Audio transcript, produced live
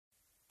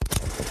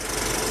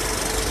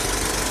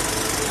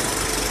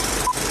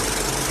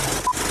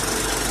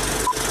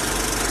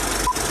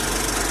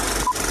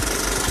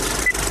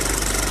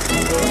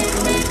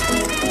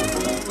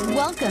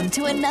Welcome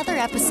to another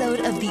episode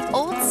of the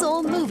Old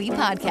Soul Movie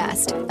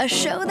Podcast, a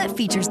show that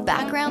features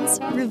backgrounds,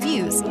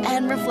 reviews,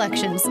 and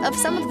reflections of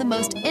some of the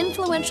most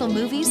influential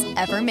movies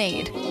ever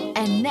made.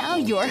 And now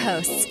your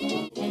hosts.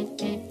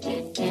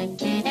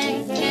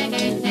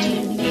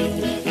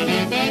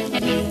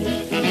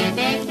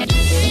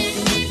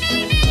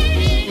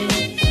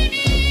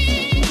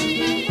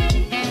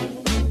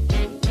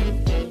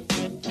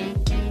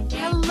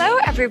 Hello,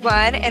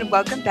 everyone, and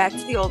welcome back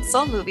to the Old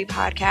Soul Movie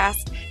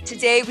Podcast.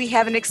 Today, we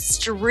have an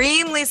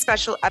extremely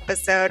special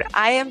episode.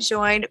 I am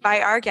joined by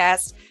our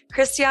guest,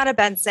 Christiana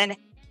Benson,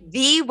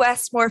 the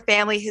Westmore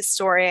family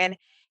historian,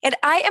 and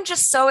I am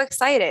just so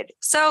excited.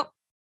 So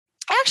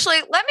actually,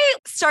 let me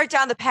start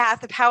down the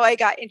path of how I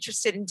got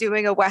interested in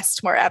doing a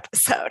Westmore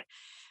episode.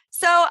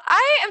 So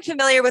I am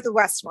familiar with the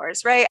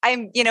Westmores, right?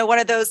 I'm, one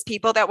of those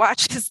people that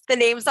watches the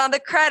names on the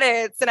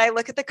credits and I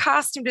look at the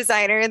costume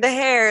designer and the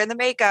hair and the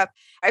makeup.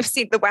 I've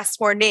seen the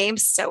Westmore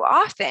names so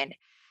often.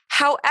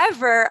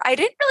 However, I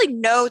didn't really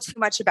know too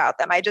much about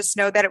them. I just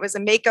know that it was a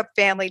makeup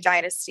family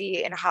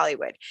dynasty in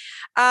Hollywood.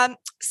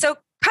 So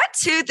cut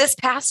to this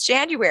past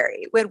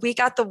January when we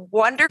got the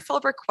wonderful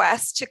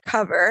request to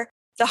cover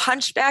The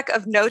Hunchback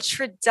of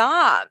Notre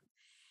Dame.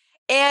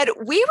 And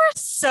we were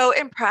so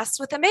impressed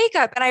with the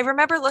makeup. And I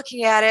remember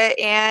looking at it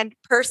and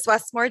Perce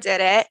Westmore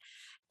did it.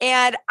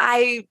 And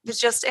I was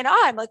just in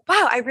awe. I'm like,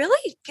 wow, I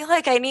really feel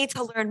like I need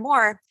to learn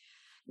more.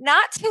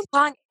 Not too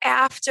long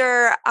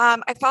after,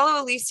 I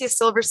follow Alicia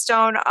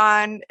Silverstone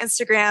on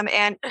Instagram,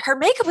 and her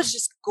makeup was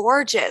just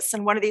gorgeous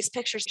in one of these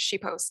pictures she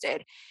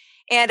posted.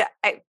 And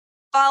I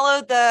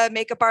followed the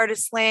makeup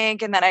artist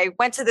link, and then I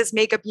went to this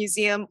makeup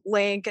museum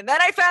link, and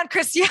then I found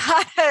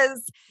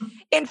Christiana's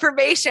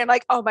information.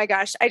 Like, oh my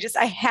gosh, I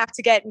have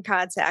to get in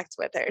contact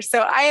with her. So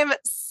I am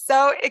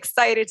so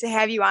excited to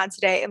have you on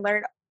today and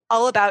learn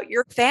all about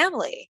your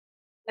family.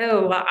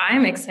 Oh, well,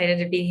 I'm excited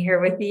to be here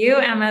with you,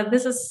 Emma.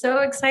 This is so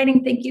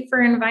exciting. Thank you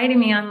for inviting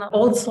me on the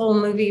Old Soul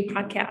Movie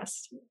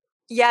Podcast.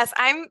 Yes,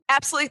 I'm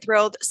absolutely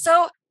thrilled.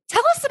 So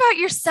tell us about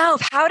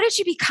yourself. How did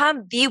you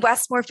become the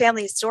Westmore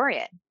family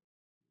historian?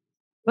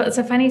 Well, it's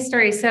a funny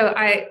story. So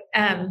I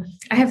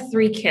have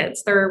 3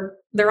 kids. They're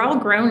all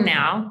grown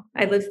now.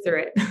 I lived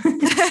through it.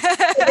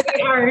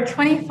 They are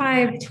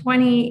 25,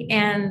 20,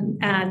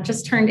 and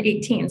just turned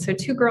 18. So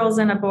 2 girls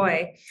and a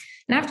boy.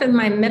 And after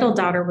my middle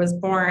daughter was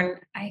born,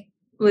 I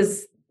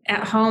was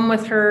at home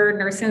with her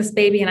nursing this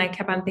baby. And I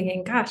kept on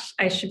thinking, gosh,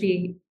 I should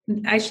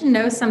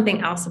know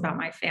something else about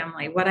my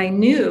family. What I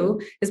knew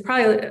is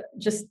probably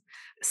just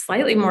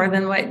slightly more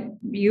than what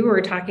you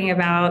were talking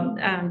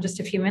about just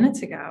a few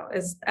minutes ago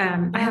is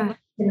I have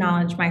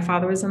knowledge. My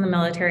father was in the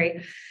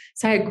military.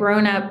 So I had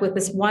grown up with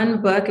this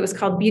one book. It was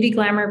called Beauty,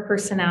 Glamour,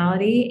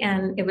 Personality.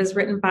 And it was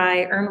written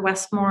by Ernest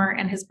Westmore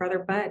and his brother,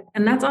 Bud.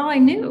 And that's all I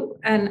knew.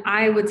 And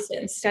I would sit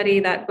and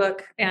study that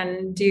book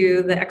and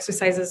do the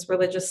exercises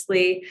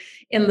religiously.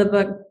 In the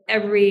book,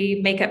 every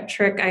makeup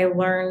trick I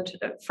learned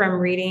from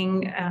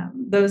reading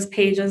those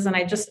pages. And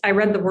I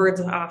read the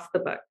words off the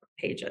book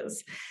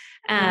pages.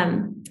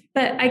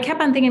 But I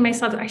kept on thinking to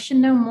myself, I should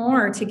know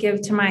more to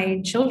give to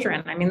my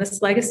children. I mean,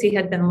 this legacy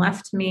had been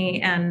left to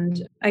me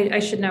and I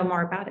should know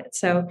more about it.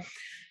 So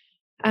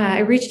I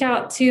reached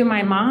out to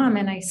my mom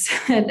and I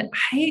said,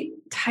 I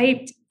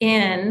typed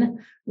in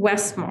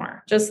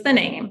Westmore, just the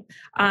name,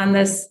 on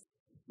this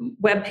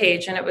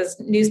webpage, and it was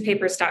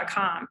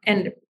newspapers.com.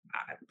 And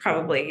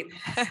probably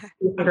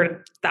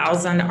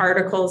 200,000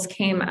 articles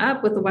came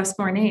up with the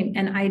Westmore name.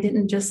 And I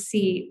didn't just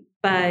see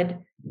Bud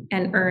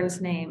and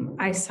Ern's name.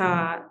 I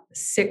saw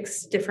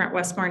 6 different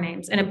Westmore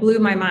names, and it blew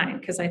my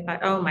mind because I thought,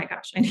 oh my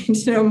gosh, I need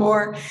to know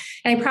more.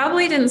 And I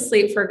probably didn't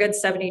sleep for a good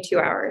 72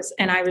 hours.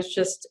 And I was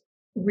just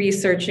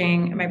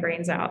researching my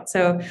brains out.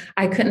 So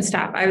I couldn't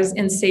stop. I was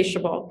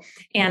insatiable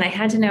and I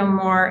had to know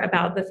more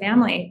about the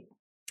family.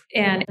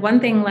 And one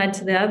thing led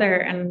to the other.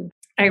 And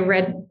I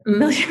read a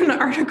million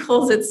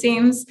articles, it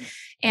seems.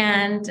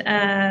 And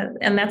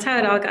that's how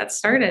it all got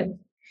started.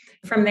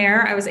 From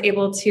there, I was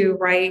able to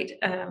write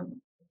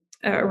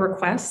a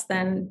request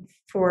then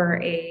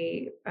for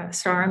a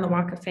star on the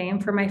Walk of Fame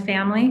for my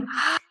family.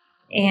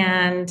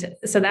 And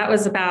so that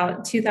was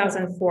about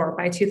 2004.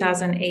 By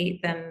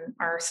 2008, then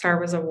our star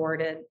was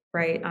awarded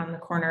right on the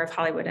corner of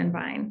Hollywood and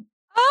Vine.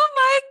 Oh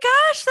my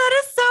gosh,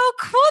 that is so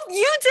cool.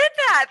 You did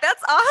that.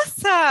 That's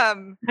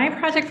awesome. My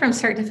project from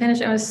start to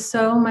finish, it was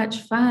so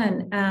much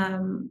fun.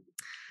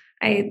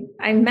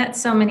 I met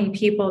so many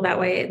people that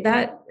way.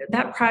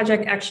 That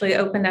project actually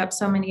opened up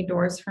so many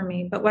doors for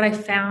me. But what I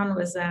found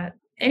was that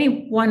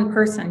any one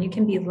person, you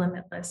can be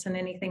limitless in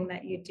anything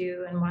that you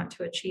do and want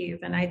to achieve.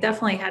 And I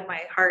definitely had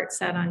my heart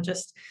set on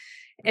just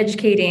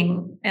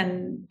educating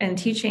and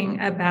teaching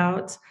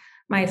about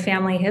my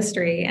family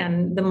history.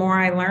 And the more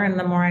I learned,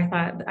 the more I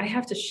thought I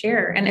have to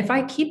share. And if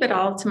I keep it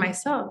all to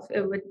myself,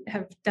 it would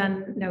have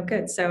done no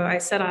good. So I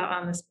set out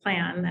on this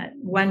plan that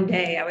one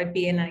day I would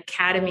be in an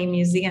academy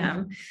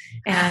museum,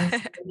 and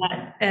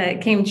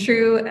that came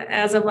true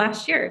as of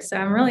last year. So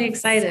I'm really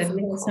excited.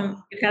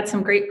 We've got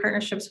some great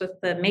partnerships with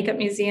the Makeup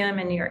Museum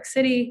in New York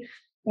City,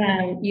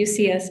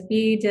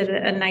 UCSB did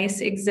a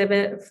nice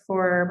exhibit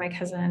for my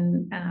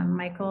cousin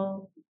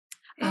Michael.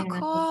 Oh,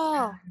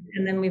 cool.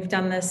 And then we've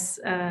done this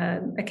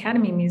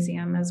Academy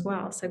Museum as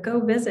well. So go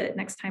visit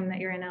next time that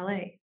you're in LA.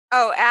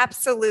 Oh,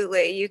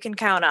 absolutely. You can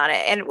count on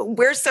it. And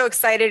we're so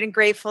excited and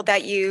grateful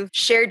that you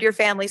shared your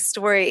family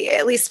story,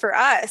 at least for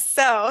us.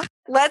 So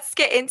let's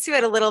get into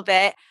it a little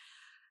bit.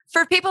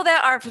 For people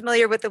that aren't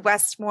familiar with the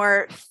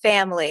Westmore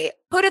family,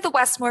 who did the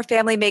Westmore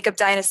family makeup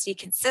dynasty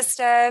consist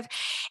of?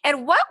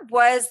 And what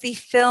was the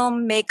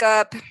film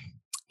makeup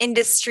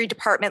industry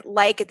department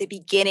like at the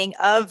beginning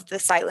of the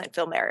silent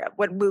film era,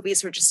 when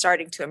movies were just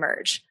starting to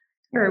emerge?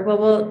 Sure. Well,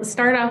 we'll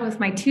start off with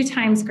my 2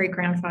 times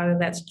great-grandfather.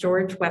 That's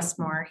George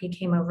Westmore. He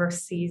came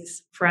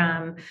overseas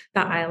from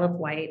the Isle of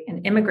Wight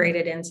and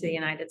immigrated into the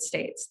United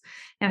States.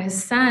 Now,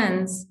 his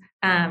sons,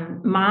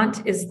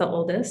 Mont is the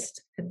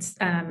oldest. It's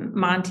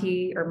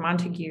Monty, or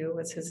Montague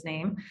was his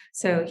name.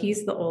 So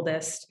he's the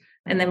oldest.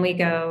 And then we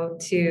go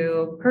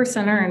to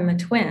Personer and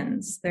the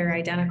twins. They're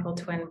identical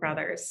twin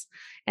brothers.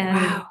 And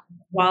Wow.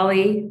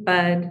 Wally,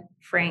 Bud,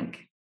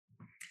 Frank.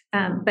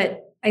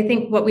 But I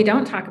think what we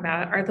don't talk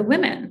about are the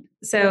women.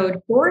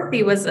 So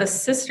Dorothy was a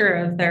sister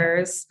of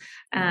theirs,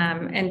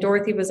 and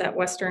Dorothy was at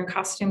Western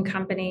Costume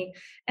Company.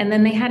 And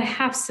then they had a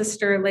half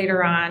sister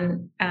later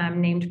on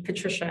named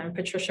Patricia, and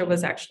Patricia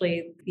was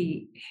actually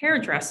the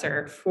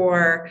hairdresser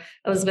for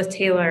Elizabeth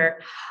Taylor.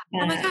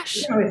 Oh my gosh.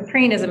 She was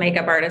trained as a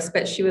makeup artist,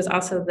 but she was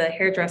also the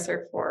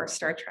hairdresser for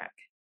Star Trek.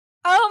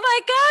 Oh my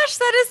gosh,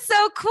 that is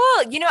so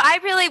cool. You know, I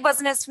really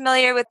wasn't as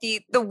familiar with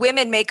the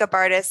women makeup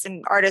artists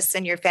and artists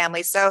in your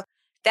family. So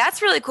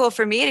that's really cool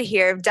for me to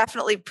hear.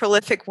 Definitely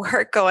prolific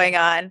work going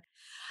on.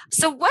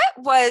 So what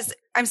was,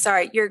 I'm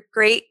sorry, your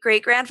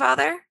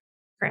great-great-grandfather?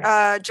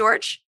 Correct.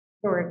 George?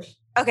 George.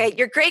 Okay,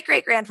 your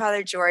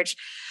great-great-grandfather, George.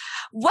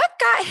 What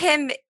got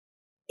him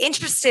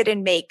interested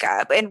in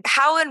makeup, and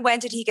how and when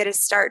did he get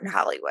his start in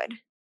Hollywood?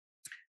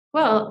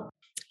 Well,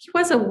 he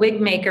was a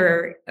wig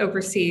maker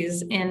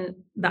overseas in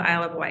the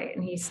Isle of Wight,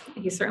 and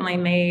he certainly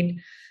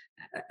made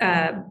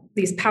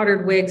these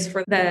powdered wigs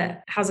for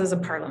the Houses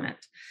of Parliament.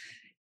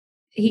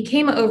 He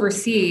came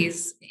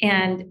overseas,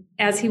 and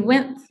as he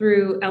went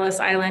through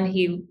Ellis Island,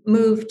 he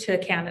moved to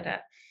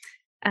Canada.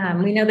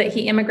 We know that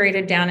he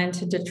immigrated down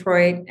into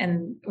Detroit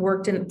and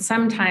worked in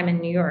some time in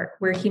New York,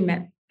 where he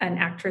met an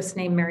actress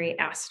named Mary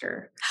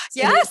Astor.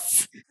 So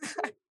Yes.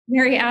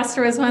 Mary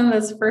Astor was one of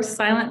those first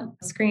silent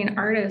screen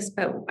artists,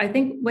 but I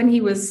think when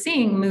he was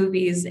seeing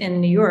movies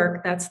in New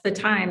York, that's the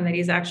time that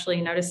he's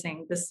actually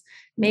noticing this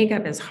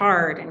makeup is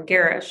hard and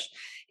garish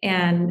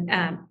and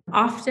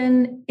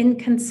often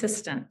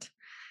inconsistent.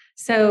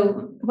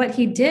 So what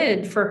he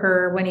did for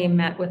her when he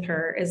met with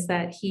her is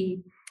that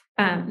he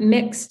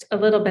mixed a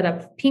little bit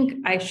of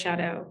pink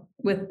eyeshadow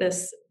with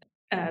this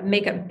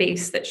makeup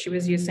base that she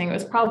was using. It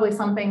was probably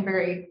something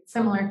very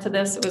similar to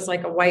this. It was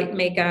like a white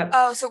makeup.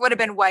 Oh, so it would have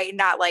been white,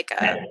 not like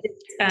a...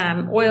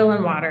 oil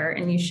and water,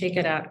 and you shake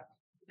it up.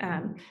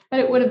 But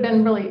it would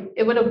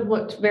have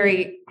looked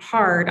very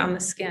hard on the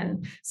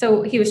skin.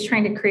 So he was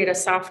trying to create a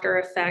softer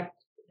effect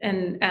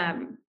and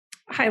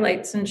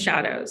highlights and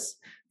shadows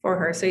for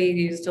her. So he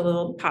used a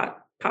little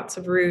pots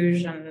of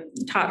rouge and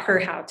taught her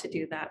how to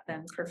do that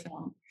then for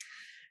film.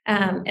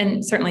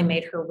 And certainly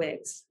made her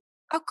wigs.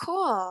 Oh,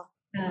 cool.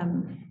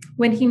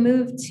 When he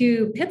moved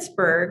to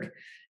Pittsburgh,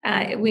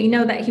 we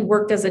know that he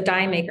worked as a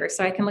dye maker.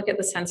 So I can look at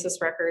the census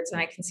records and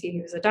I can see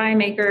he was a dye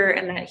maker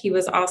and that he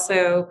was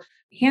also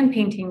hand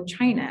painting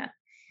china.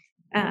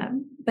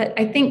 But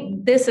I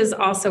think this is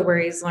also where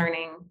he's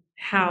learning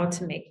how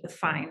to make the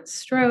fine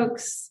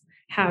strokes,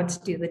 how to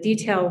do the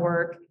detail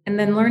work, and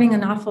then learning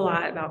an awful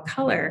lot about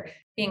color,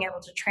 being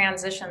able to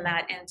transition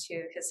that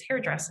into his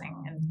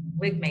hairdressing and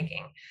wig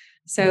making.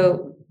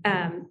 So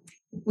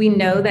we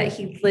know that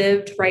he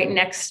lived right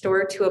next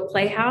door to a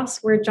playhouse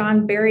where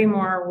John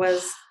Barrymore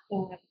was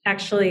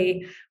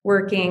actually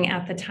working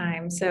at the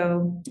time.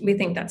 So we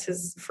think that's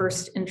his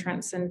first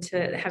entrance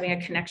into having a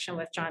connection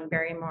with John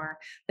Barrymore,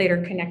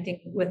 later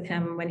connecting with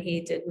him when he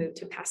did move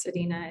to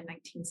Pasadena in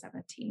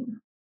 1917.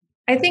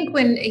 I think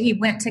when he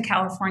went to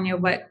California,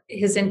 what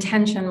his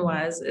intention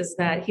is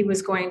that he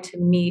was going to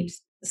meet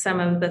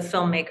some of the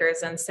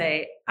filmmakers and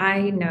say,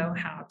 I know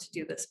how to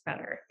do this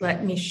better.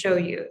 Let me show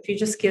you, if you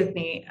just give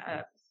me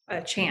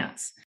a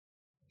chance.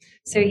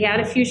 So he had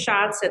a few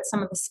shots at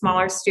some of the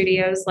smaller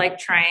studios like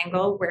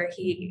Triangle, where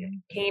he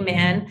came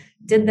in,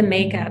 did the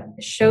makeup,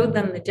 showed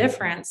them the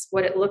difference,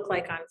 what it looked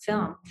like on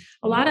film.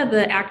 A lot of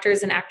the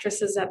actors and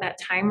actresses at that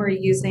time were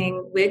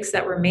using wigs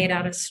that were made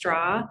out of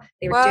straw.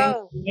 They were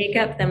doing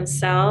makeup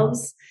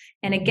themselves.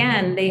 And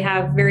again, they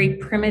have very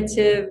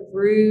primitive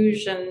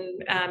rouge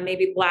and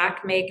maybe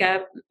black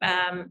makeup,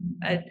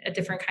 a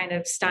different kind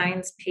of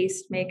Stein's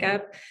paste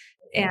makeup.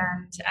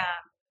 And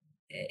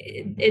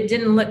it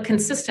didn't look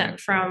consistent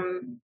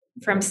from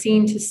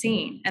scene to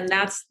scene. And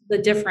that's the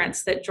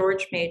difference that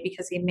George made,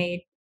 because he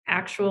made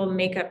actual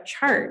makeup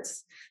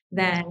charts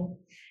then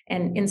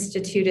and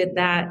instituted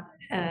that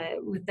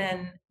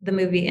within the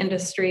movie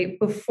industry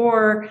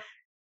before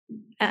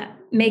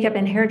makeup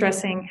and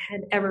hairdressing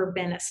had ever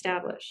been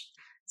established.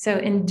 So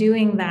in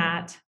doing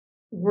that,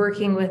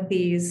 working with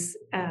these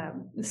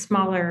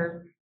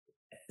smaller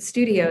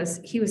studios,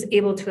 he was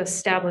able to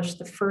establish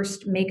the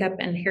first makeup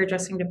and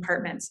hairdressing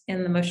departments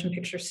in the motion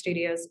picture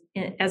studios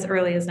as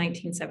early as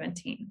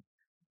 1917.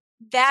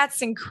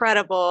 That's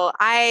incredible.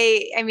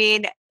 I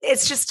mean,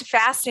 it's just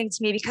fascinating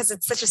to me because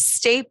it's such a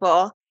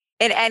staple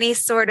in any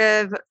sort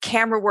of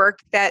camera work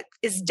that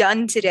is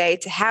done today,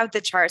 to have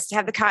the charts, to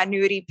have the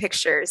continuity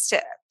pictures,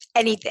 to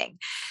anything.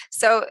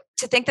 So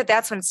to think that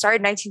that's when it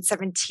started,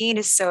 1917,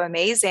 is so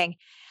amazing.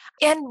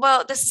 And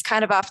well, this is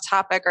kind of off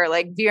topic or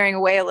like veering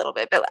away a little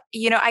bit, but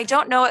I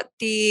don't know what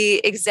the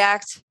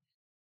exact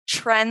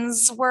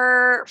trends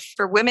were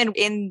for women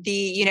in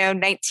the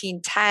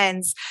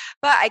 1910s,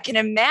 but I can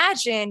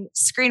imagine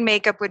screen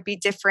makeup would be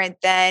different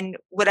than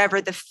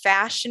whatever the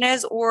fashion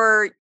is,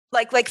 or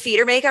like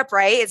theater makeup,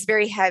 right? It's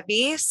very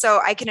heavy. So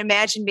I can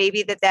imagine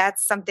maybe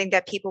that's something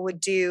that people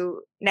would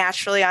do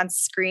naturally on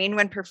screen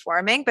when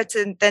performing, but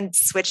to then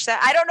switch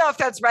that, I don't know if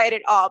that's right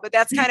at all, but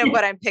that's kind of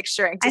what I'm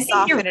picturing to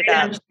soften it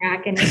up.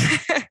 And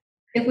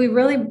if we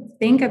really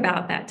think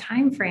about that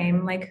time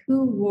frame, like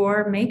who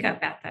wore makeup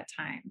at that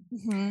time?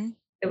 Mm-hmm.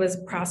 It was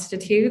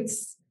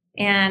prostitutes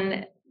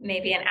and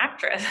maybe an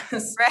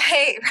actress.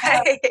 Right.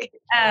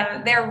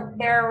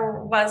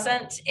 There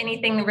wasn't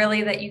anything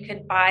really that you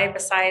could buy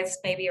besides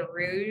maybe a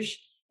rouge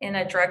in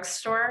a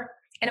drugstore.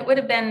 And it would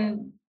have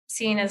been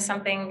seen as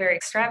something very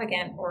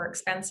extravagant or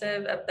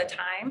expensive of the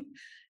time,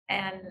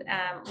 and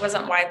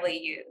wasn't widely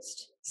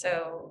used.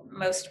 So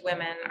most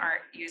women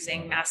aren't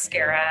using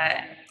mascara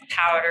and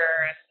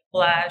powder and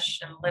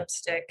blush and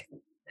lipstick,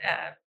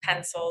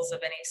 pencils of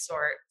any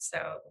sort.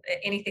 So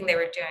anything they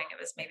were doing, it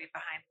was maybe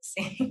behind the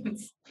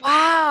scenes.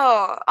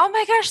 Wow. Oh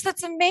my gosh,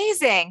 that's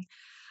amazing.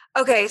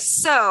 Okay,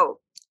 so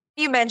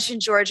you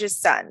mentioned George's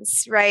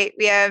sons, right?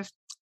 We have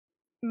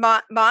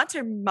Mont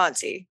or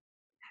Monty?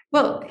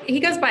 Well, he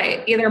goes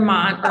by either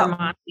Mont or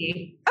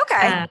Monty.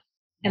 Okay.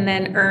 And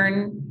then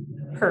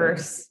Ern,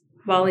 Perce,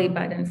 Wally,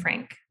 Bud, and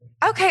Frank.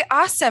 Okay,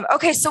 awesome.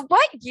 Okay, so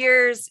what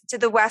years did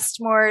the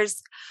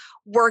Westmores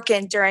work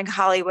in during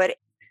Hollywood?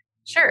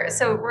 Sure.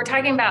 So we're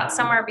talking about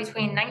somewhere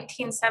between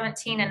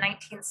 1917 and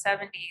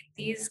 1970.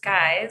 These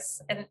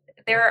guys, and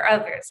there are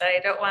others. I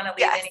don't want to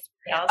leave anybody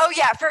else. Oh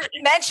yeah,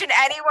 mention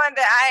anyone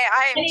that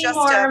I am just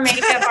a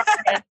makeup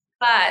artist.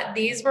 But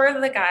these were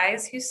the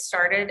guys who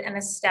started and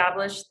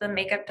established the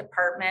makeup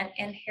department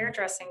and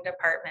hairdressing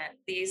department.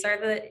 These are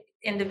the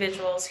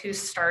individuals who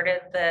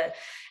started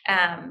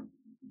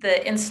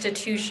the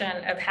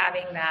institution of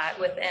having that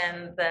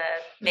within the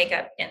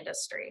makeup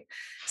industry.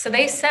 So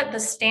they set the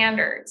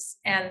standards,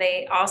 and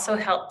they also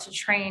helped to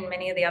train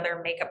many of the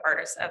other makeup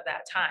artists of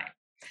that time,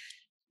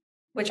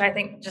 which I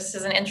think just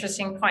is an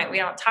interesting point. We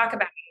don't talk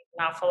about it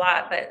an awful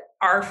lot, but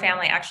our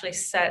family actually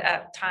set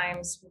up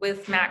times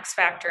with Max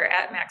Factor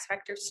at Max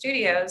Factor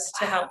Studios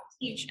to help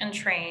teach and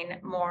train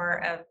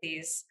more of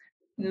these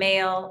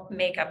male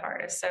makeup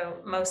artists. So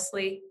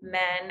mostly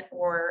men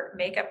were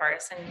makeup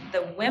artists, and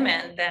the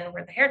women then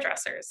were the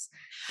hairdressers.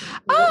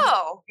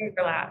 Oh,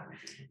 overlap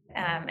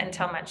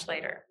until much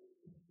later.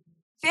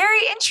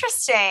 Very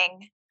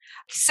interesting.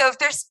 So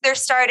if they're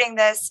starting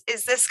this,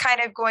 is this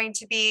kind of going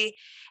to be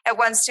at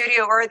one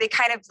studio, or are they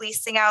kind of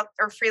leasing out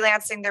or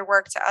freelancing their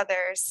work to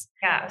others?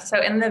 Yeah.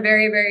 So in the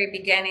very, very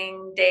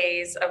beginning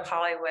days of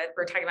Hollywood,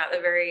 we're talking about the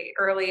very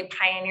early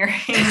pioneering.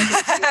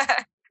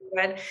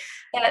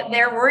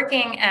 They're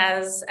working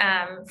as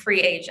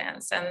free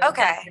agents, and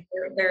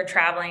they're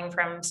traveling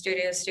from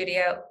studio to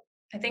studio.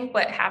 I think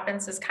what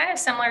happens is kind of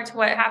similar to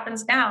what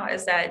happens now,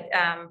 is that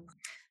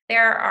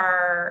there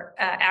are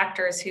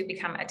actors who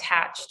become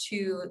attached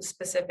to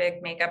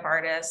specific makeup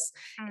artists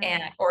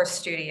or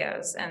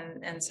studios,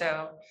 and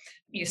so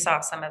you saw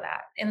some of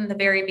that. In the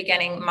very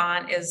beginning,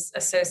 Mont is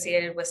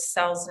associated with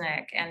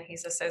Selznick, and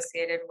he's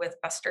associated with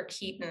Buster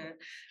Keaton.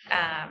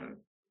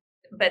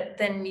 But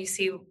then you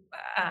see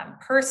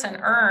Perce and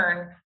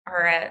Ern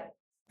are at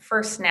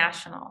First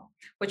National,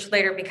 which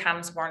later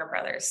becomes Warner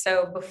Brothers.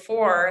 So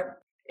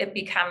before it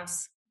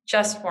becomes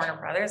just Warner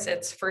Brothers,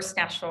 it's First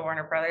National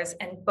Warner Brothers,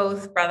 and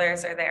both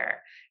brothers are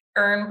there.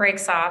 Ern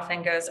breaks off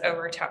and goes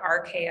over to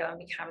RKO and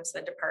becomes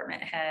the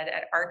department head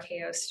at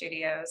RKO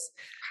Studios,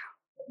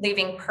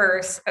 leaving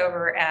Perce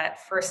over at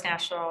First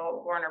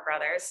National Warner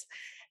Brothers.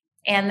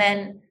 And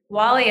then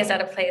Wally is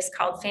at a place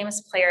called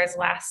Famous Players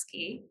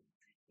Lasky,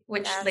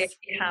 which later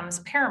becomes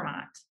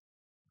Paramount.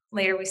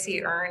 Later, we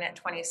see Ern at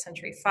 20th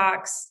Century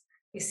Fox.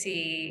 We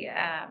see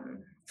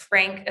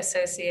Frank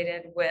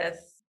associated with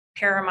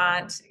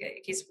Paramount.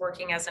 He's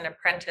working as an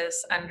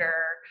apprentice under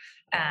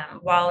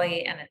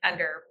Wally and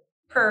under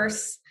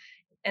Perce,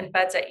 and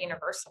Bud's at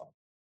Universal.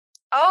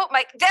 Oh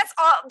my! That's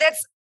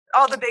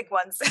all the big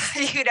ones,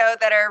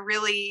 that are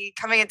really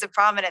coming into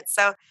prominence.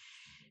 So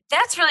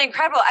that's really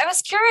incredible. I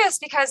was curious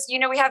because,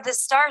 we have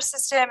this star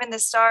system and the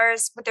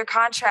stars with their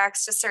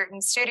contracts to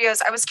certain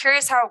studios. I was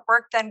curious how it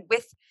worked then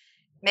with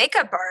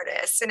makeup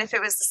artists and if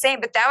it was the same,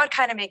 but that would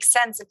kind of make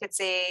sense if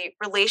it's a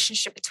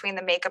relationship between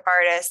the makeup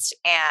artist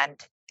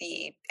and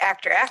the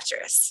actor,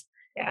 actress.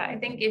 Yeah, I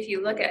think if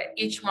you look at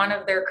each one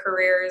of their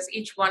careers,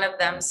 each one of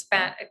them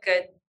spent a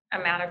good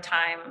amount of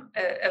time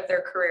of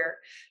their career,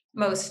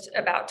 most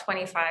about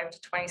 25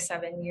 to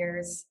 27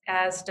 years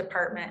as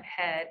department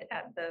head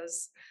at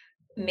those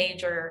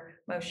major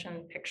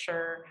motion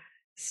picture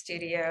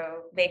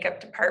studio makeup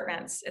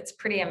departments. It's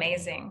pretty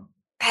amazing.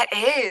 That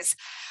is.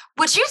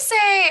 Would you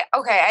say,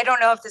 okay, I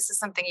don't know if this is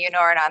something you know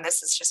or not,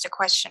 this is just a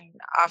question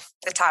off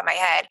the top of my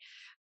head.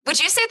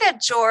 Would you say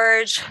that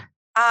George,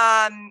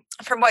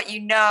 from what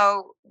you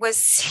know,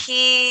 was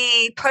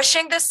he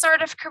pushing this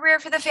sort of career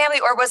for the family,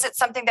 or was it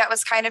something that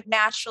was kind of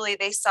naturally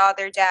they saw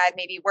their dad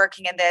maybe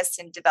working in this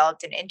and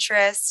developed an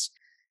interest?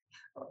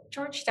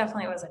 George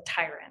definitely was a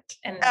tyrant.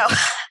 And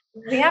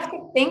we have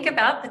to think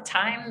about the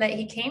time that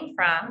he came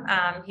from.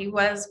 He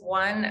was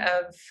one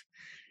of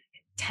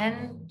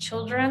 10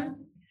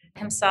 children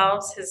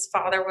himself. His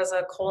father was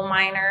a coal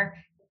miner.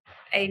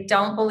 I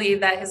don't believe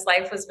that his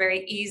life was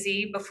very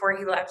easy before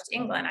he left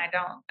England. I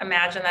don't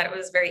imagine that it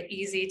was very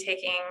easy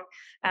taking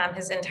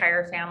his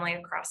entire family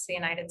across the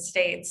United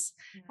States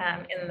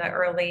in the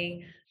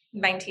early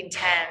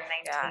 1910,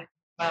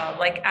 1912.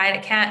 Like, I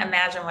can't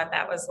imagine what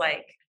that was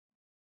like.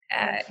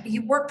 He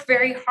worked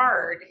very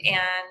hard, and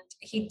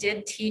he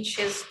did teach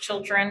his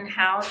children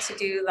how to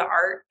do the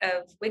art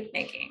of wig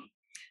making.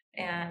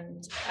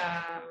 And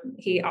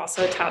he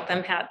also taught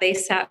them how they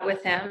sat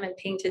with him and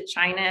painted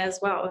china as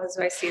well, as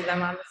I see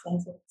them on the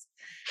census,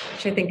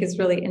 which I think is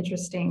really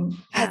interesting.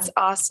 That's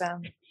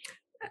awesome.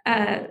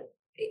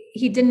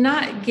 He did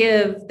not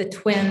give the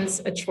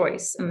twins a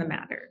choice in the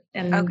matter.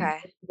 And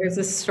there's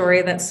a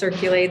story that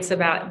circulates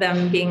about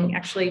them being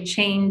actually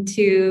chained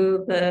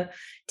to the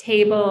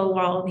table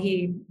while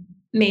he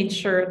made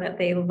sure that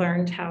they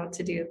learned how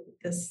to do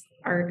this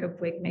art of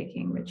wig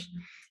making, which,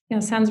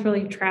 sounds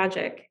really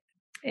tragic.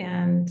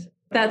 And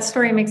that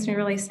story makes me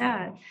really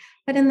sad.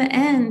 But in the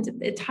end,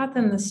 it taught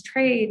them this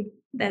trade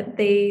that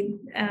they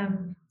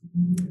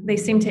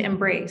seem to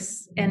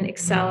embrace and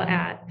excel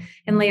at.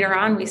 And later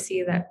on, we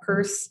see that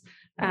Perce,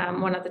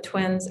 one of the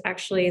twins,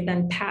 actually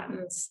then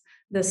patents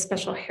the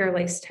special hair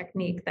lace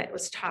technique that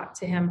was taught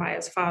to him by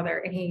his father.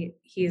 And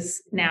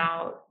he's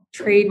now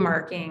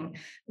trademarking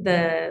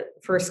the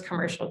first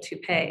commercial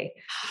toupee,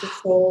 which is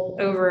sold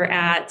over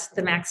at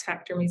the Max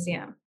Factor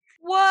Museum.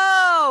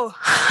 Whoa!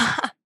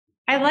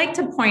 I like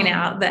to point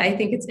out that I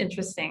think it's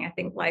interesting. I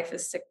think life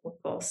is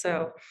cyclical.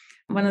 So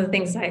one of the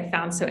things I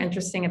found so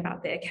interesting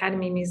about the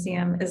Academy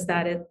Museum is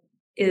that it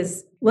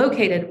is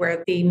located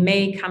where the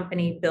May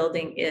Company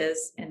building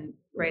is, and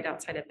right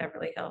outside of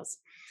Beverly Hills.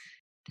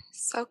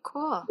 So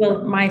cool.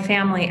 Well, my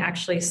family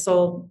actually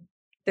sold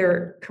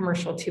their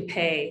commercial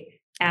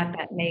toupee at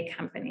that May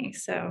Company.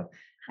 So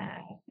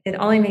it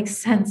only makes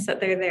sense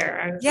that they're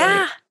there. I was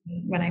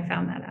really, when I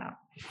found that out.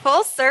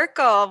 Full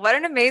circle. What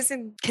an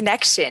amazing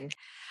connection.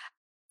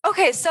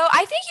 Okay, so I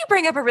think you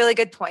bring up a really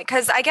good point,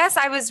 because I guess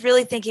I was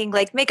really thinking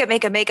like makeup.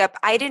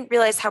 I didn't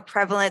realize how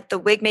prevalent the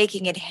wig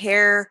making and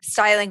hair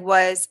styling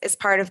was as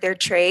part of their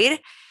trade.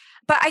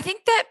 But I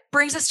think that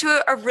brings us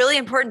to a really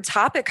important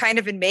topic kind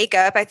of in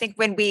makeup. I think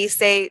when we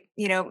say,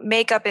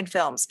 makeup in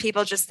films,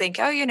 people just think,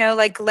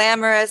 like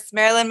glamorous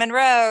Marilyn Monroe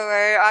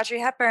or Audrey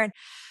Hepburn.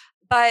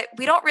 But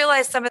we don't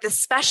realize some of the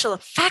special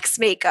effects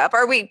makeup,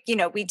 or we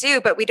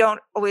do, but we don't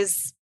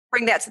always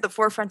bring that to the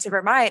forefront of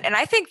our mind. And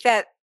I think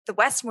that the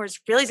Westmores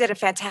really did a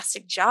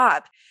fantastic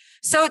job.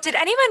 So did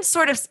anyone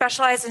sort of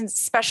specialize in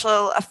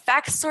special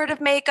effects sort of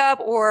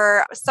makeup,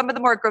 or some of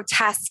the more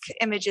grotesque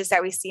images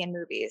that we see in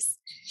movies?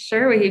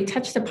 Sure. Well, you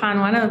touched upon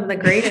one of the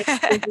greatest,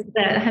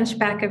 the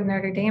Hunchback of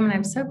Notre Dame. And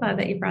I'm so glad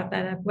that you brought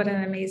that up. What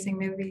an amazing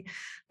movie.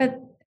 But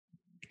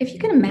if you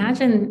can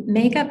imagine,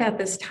 makeup at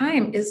this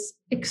time is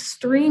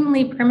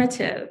extremely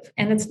primitive.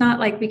 And it's not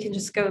like we can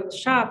just go to the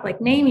shop like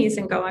Namie's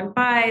and go and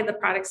buy the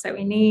products that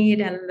we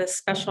need and the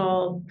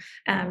special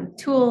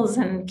tools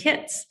and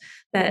kits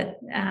that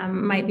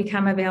might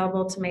become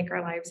available to make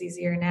our lives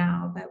easier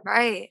now. But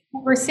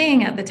what we're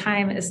seeing at the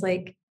time is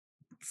like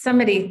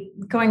somebody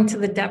going to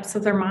the depths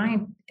of their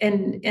mind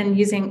and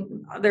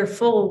using their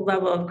full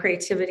level of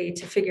creativity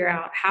to figure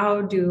out,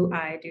 how do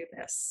I do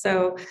this?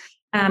 So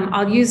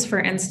I'll use, for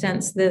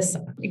instance, this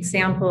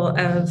example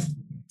of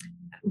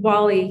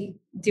Wally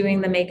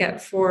doing the makeup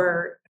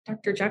for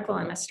Dr. Jekyll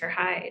and Mr.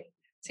 Hyde.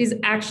 So he's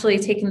actually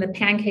taking the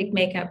pancake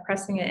makeup,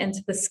 pressing it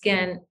into the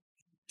skin,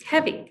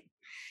 heavy.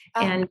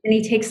 And then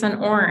he takes an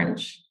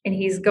orange and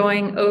he's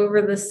going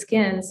over the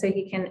skin so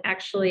he can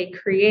actually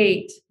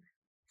create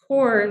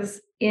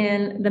pores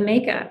in the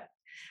makeup.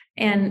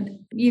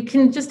 And you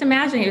can just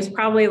imagine he was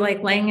probably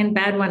like laying in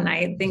bed one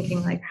night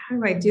thinking like, how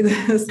do I do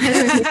this?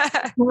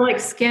 More like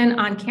skin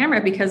on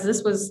camera, because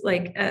this was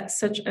like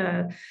such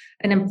a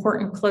an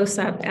important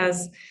close-up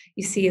as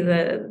you see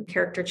the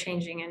character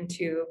changing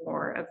into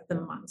more of the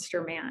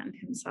monster man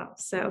himself.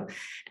 So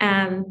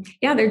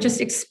they're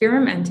just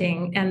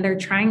experimenting and they're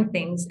trying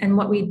things. And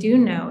what we do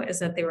know is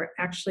that they were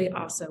actually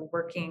also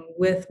working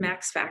with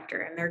Max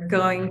Factor, and they're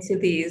going to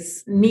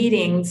these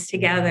meetings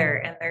together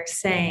and they're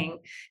saying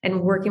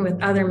and working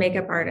with other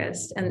makeup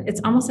artists. And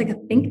it's almost like a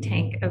think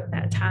tank of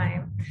that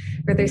time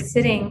where they're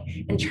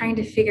sitting and trying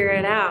to figure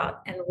it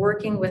out and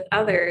working with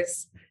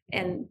others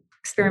and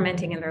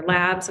experimenting in their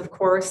labs, of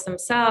course,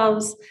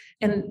 themselves.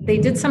 And they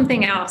did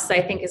something else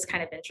I think is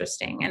kind of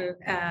interesting. And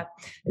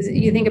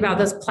you think about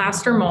those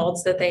plaster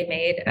molds that they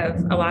made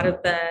of a lot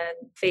of the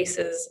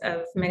faces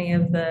of many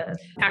of the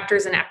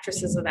actors and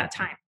actresses of that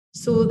time.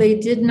 So they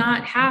did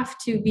not have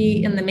to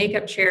be in the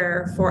makeup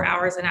chair for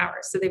hours and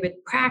hours. So they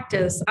would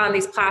practice on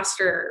these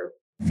plaster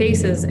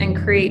faces and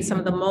create some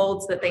of the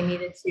molds that they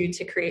needed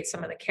to create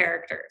some of the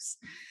characters.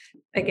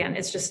 Again,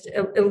 it's just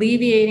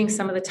alleviating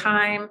some of the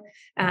time.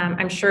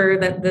 I'm sure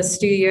that the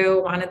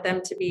studio wanted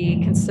them to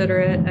be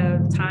considerate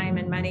of time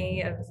and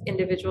money of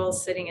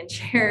individuals sitting in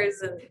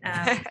chairs.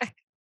 And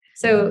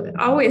so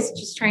always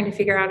just trying to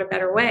figure out a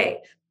better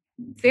way.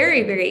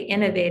 Very, very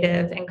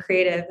innovative and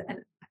creative.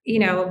 And,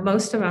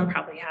 most of them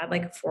probably had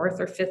like a 4th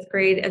or 5th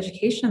grade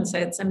education. So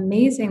it's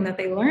amazing that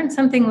they learned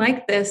something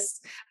like this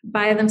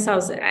by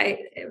themselves.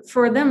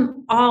 For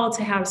them all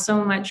to have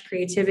so much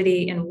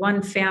creativity in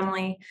one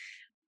family,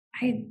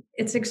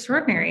 it's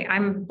extraordinary.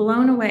 I'm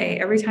blown away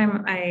every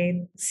time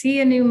I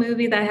see a new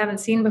movie that I haven't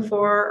seen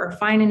before or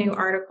find a new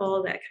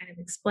article that kind of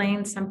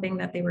explains something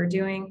that they were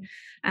doing.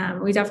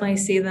 We definitely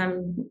see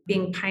them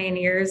being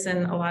pioneers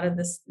in a lot of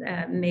this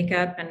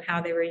makeup and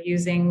how they were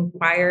using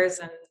wires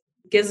and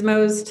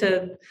gizmos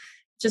to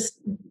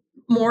just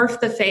morph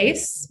the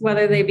face,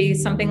 whether they be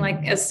something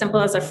like as simple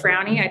as a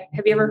frowny.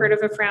 Have you ever heard of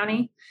a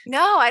frowny?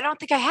 No, I don't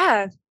think I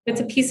have.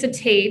 It's a piece of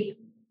tape.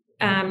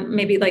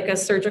 Maybe like a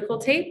surgical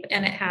tape,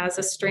 and it has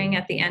a string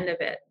at the end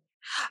of it.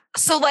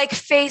 So like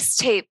face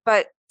tape,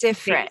 but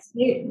different.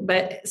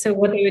 But so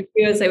what they would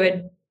do is they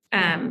would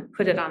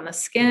put it on the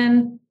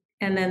skin,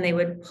 and then they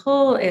would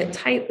pull it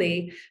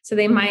tightly. So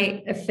they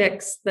might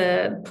affix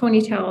the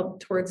ponytail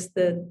towards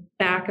the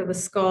back of the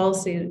skull,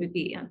 so it would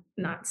be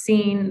not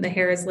seen. The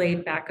hair is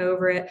laid back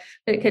over it,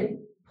 but it could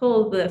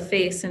pull the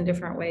face in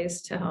different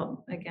ways to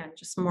help, again,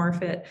 just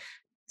morph it.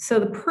 So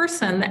the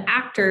person, the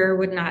actor,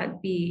 would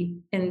not be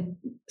in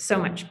so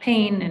much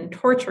pain and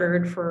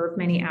tortured for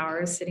many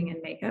hours sitting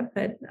in makeup,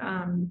 but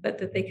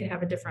that they could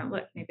have a different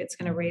look. Maybe it's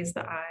going to raise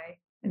the eye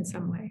in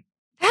some way.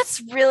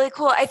 That's really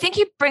cool. I think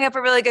you bring up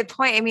a really good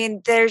point. I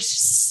mean, there's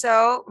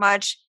so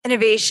much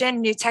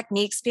innovation, new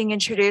techniques being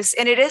introduced,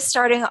 and it is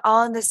starting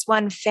all in this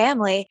one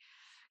family.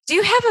 Do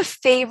you have a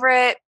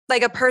favorite,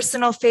 like a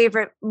personal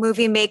favorite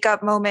movie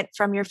makeup moment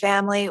from your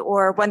family,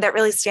 or one that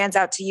really stands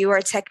out to you, or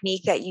a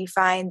technique that you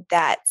find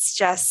that's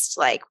just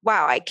like,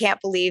 wow, I can't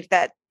believe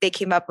that they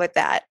came up with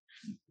that?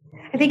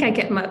 I think I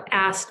get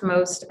asked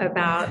most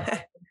about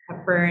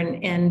pepper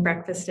in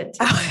Breakfast at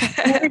Tiffany's.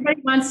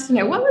 Everybody wants to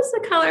know, what was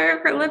the color of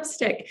her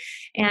lipstick?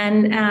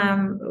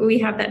 And we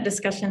have that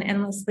discussion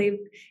endlessly.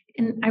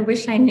 And I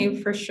wish I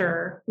knew for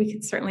sure. We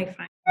could certainly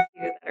find a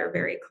few that are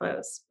very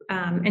close.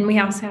 And we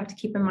also have to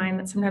keep in mind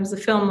that sometimes the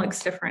film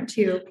looks different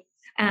too.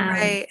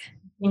 Right.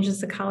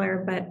 Changes the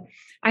color. But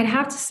I'd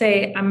have to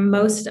say I'm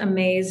most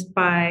amazed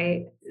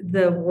by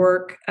the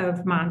work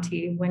of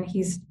Monty when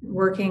he's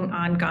working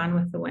on Gone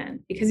with the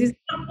Wind, because he's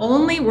not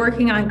only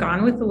working on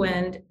Gone with the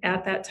Wind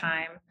at that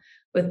time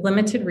with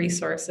limited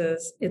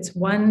resources. It's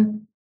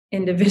one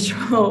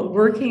individual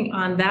working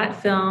on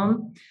that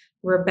film,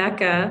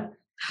 Rebecca,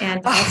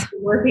 and also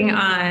working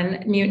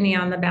on Mutiny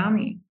on the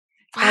Bounty.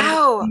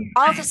 Wow,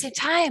 all at the same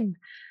time.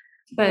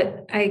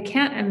 But I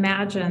can't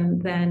imagine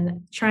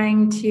then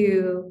trying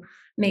to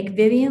make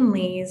Vivian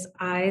Lee's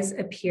eyes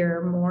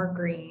appear more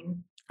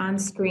green on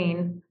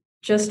screen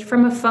just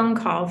from a phone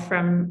call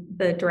from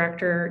the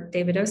director,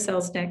 David O.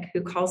 Selznick,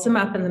 who calls him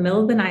up in the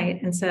middle of the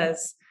night and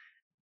says,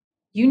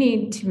 you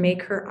need to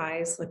make her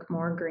eyes look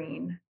more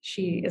green.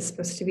 She is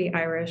supposed to be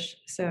Irish.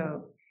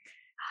 So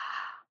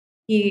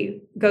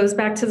he goes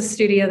back to the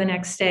studio the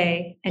next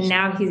day, and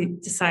now he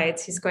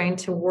decides he's going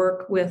to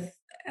work with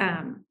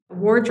a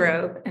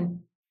wardrobe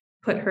and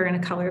put her in a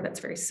color that's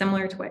very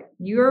similar to what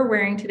you're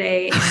wearing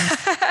today,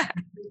 a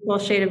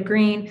little shade of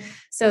green.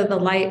 So the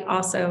light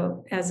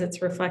also, as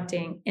it's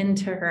reflecting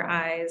into her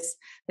eyes,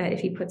 that if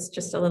he puts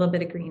just a little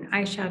bit of green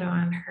eyeshadow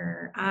on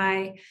her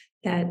eye,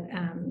 that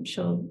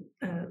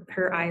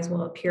her eyes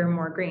will appear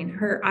more green.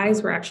 Her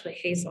eyes were actually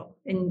hazel,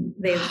 and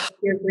they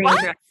appear green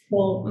throughout the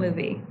whole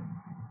movie.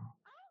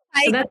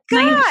 So that's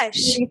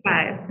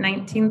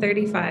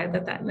 1935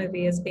 that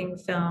movie is being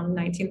filmed.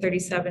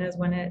 1937 is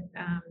when it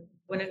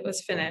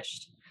was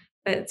finished.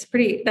 But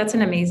that's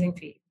an amazing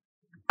feat.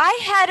 I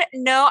had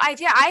no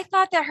idea. I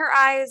thought that her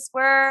eyes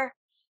were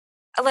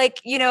like,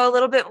 a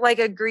little bit like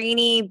a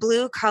greeny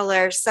blue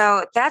color.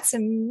 So that's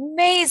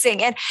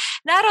amazing. And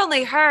not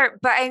only her,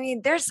 but I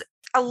mean,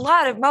 a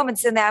lot of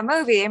moments in that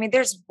movie. I mean,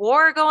 there's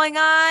war going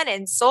on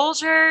and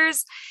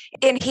soldiers,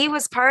 and he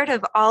was part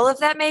of all of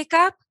that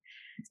makeup.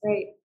 That's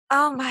right.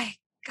 Oh my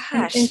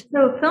And gosh.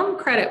 so film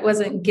credit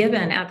wasn't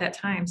given at that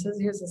time. So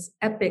here's this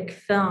epic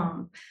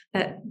film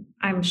that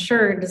I'm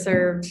sure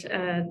deserved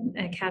an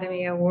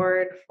Academy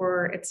Award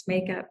for its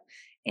makeup.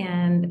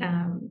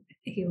 And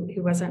he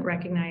wasn't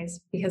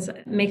recognized because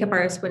makeup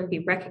artists wouldn't be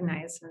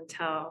recognized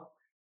until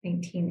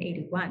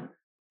 1981.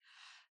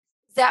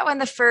 Is that when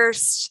the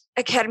first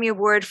Academy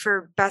Award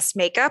for Best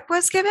Makeup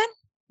was given?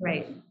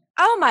 Right.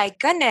 Oh my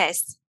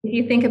goodness. If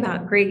you think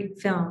about great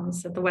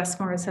films that the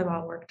Westmores have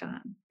all worked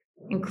on,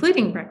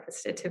 including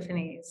Breakfast at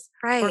Tiffany's,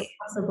 Right. or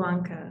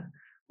Casablanca,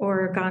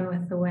 or Gone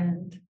with the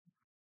Wind,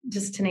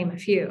 just to name a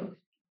few,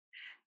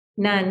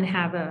 none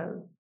have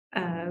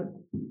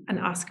an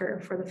Oscar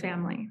for the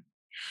family.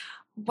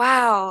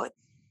 Wow.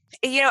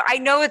 You know, I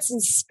know it's in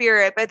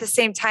spirit, but at the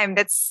same time,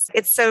 it's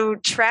so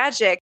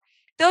tragic.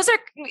 Those are,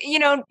 you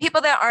know,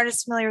 people that aren't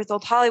as familiar with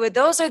old Hollywood,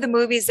 those are the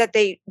movies that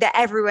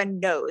everyone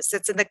knows.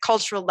 It's in the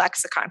cultural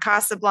lexicon: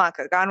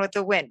 Casablanca, Gone with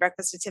the Wind,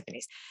 Breakfast at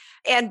Tiffany's,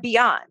 and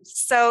beyond.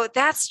 So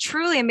that's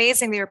truly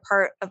amazing that you're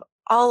part of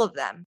all of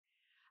them.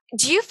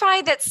 Do you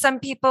find that some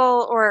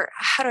people, or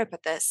how do I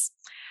put this?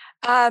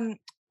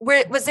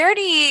 Was there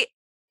any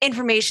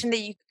information that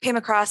you came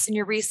across in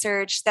your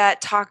research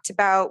that talked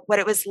about what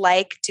it was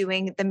like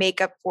doing the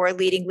makeup for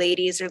leading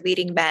ladies or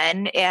leading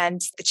men,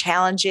 and the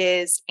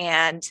challenges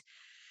and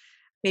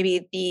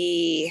maybe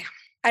the,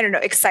 I don't know,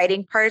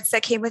 exciting parts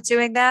that came with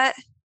doing that?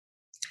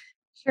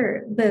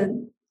 Sure.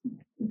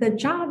 The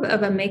job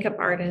of a makeup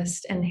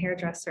artist and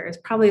hairdresser is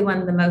probably one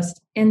of the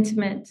most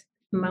intimate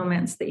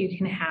moments that you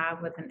can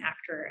have with an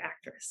actor or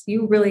actress.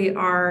 You really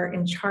are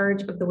in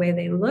charge of the way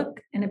they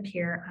look and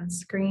appear on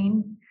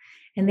screen,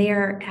 and they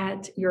are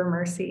at your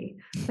mercy.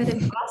 But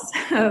it's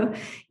also,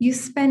 you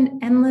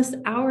spend endless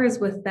hours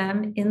with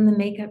them in the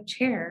makeup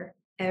chair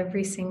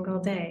every single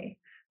day.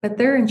 But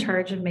they're in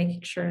charge of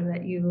making sure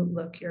that you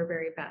look your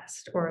very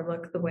best, or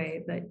look the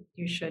way that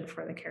you should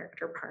for the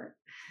character part.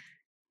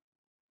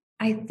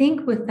 I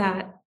think with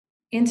that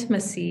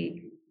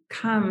intimacy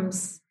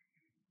comes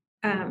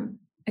a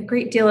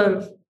great deal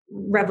of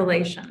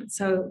revelation.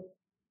 So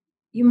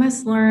you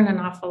must learn an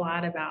awful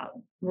lot about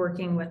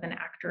working with an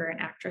actor and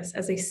actress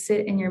as they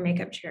sit in your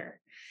makeup chair.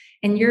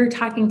 And you're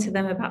talking to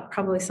them about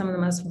probably some of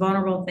the most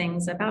vulnerable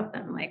things about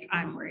them. Like,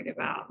 I'm worried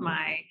about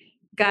my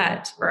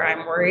gut, or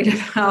I'm worried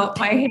about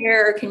my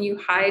hair. Can you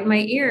hide my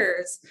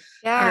ears?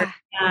 Yeah.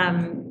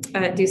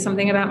 Or do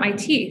something about my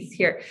teeth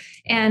here.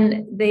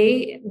 And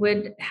they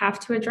would have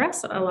to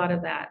address a lot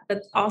of that,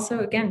 but also,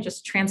 again,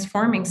 just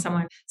transforming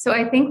someone. So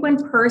I think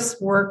when Peirce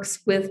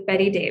works with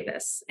Betty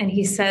Davis and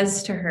he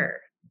says to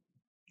her,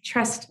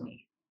 trust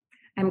me,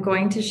 I'm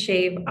going to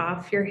shave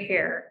off your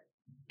hair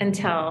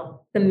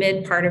until the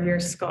mid part of your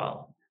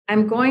skull.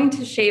 I'm going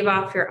to shave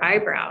off your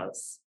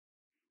eyebrows,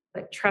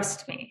 but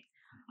trust me,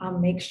 I'll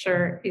make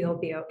sure you'll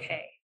be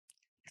okay.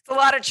 It's a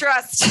lot of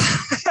trust.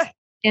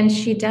 And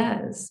she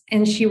does.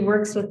 And she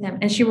works with him,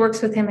 and she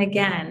works with him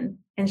again.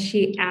 And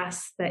she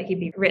asks that he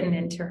be written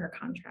into her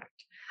contract.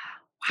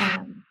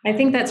 I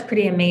think that's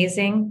pretty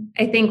amazing.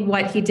 I think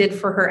what he did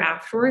for her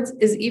afterwards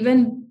is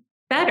even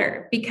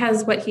better,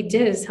 because what he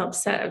did is help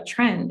set a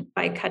trend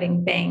by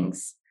cutting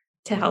bangs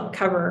to help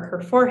cover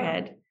her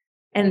forehead.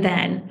 And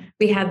then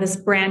we had this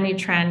brand new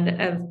trend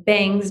of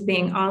bangs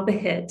being all the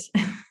hit.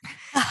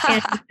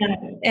 I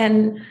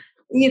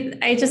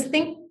just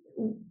think,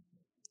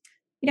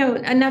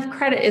 enough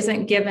credit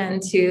isn't given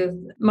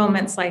to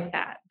moments like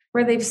that,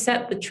 where they've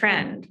set the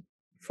trend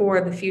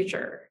for the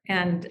future.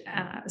 And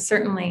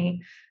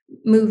certainly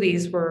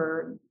movies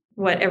were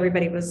what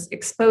everybody was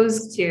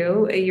exposed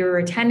to. You were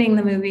attending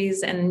the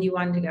movies and you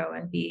wanted to go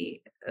and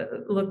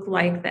look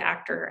like the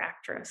actor or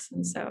actress.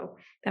 And so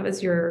that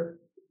was your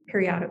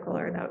periodical,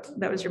 or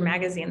that was your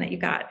magazine that you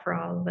got for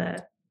all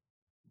the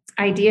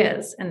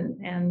ideas.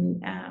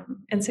 And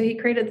so he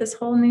created this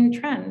whole new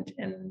trend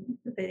in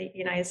the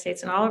United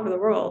States and all over the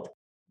world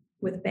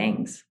with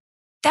bangs.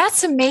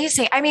 That's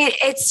amazing. I mean,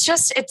 it's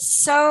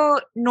so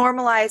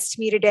normalized to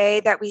me today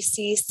that we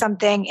see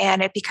something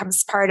and it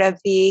becomes part of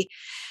the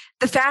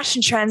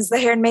fashion trends, the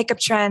hair and makeup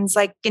trends.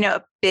 Like,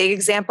 a big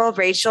example of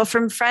Rachel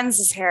from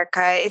Friends'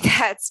 haircut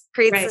that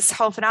creates this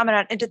whole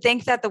phenomenon. And to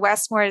think that the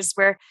Westmores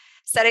were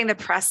setting the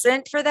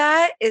precedent for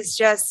that is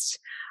just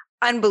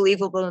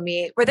unbelievable to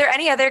me. Were there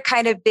any other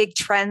kind of big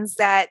trends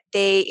that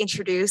they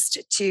introduced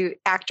to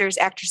actors,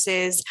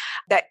 actresses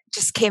that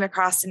just came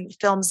across in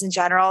films in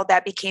general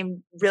that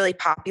became really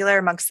popular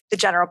amongst the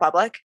general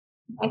public?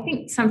 I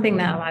think something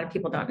that a lot of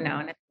people don't know,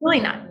 and it's really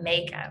not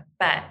makeup,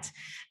 but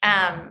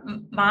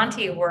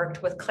Monty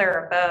worked with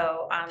Clara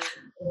Bow on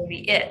the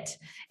movie It.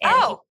 And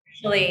he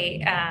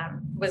actually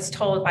was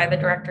told by the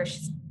director,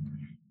 she's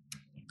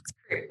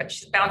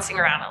bouncing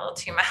around a little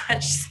too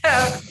much. So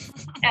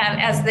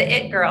as the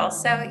It girl,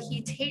 so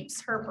he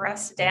tapes her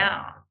breasts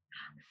down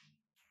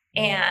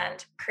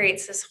and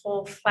creates this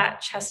whole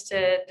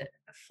flat-chested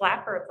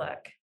flapper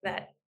look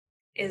that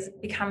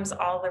becomes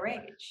all the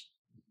rage.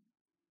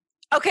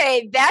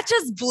 Okay, that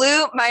just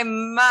blew my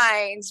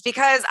mind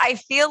because I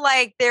feel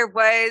like there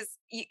was,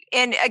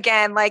 and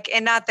again, like,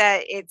 and not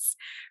that it's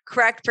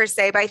correct per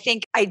se, but I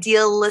think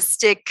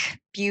idealistic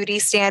beauty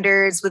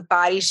standards with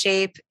body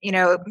shape,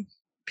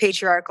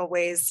 patriarchal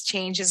ways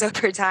changes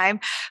over time.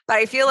 But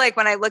I feel like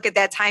when I look at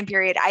that time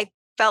period, I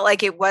felt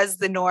like it was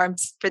the norm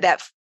for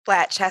that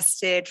flat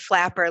chested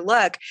flapper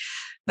look.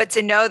 But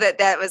to know that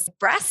that was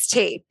breast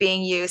tape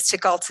being used to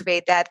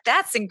cultivate that,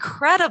 that's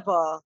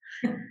incredible.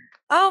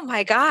 Oh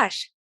my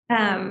gosh.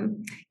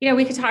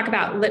 We could talk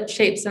about lip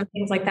shapes and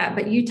things like that,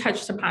 but you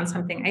touched upon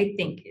something I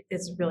think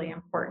is really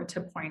important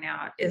to point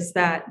out is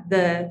that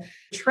the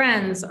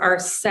trends are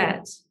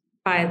set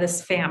by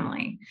this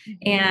family.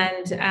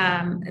 And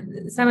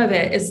some of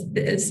it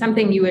is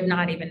something you would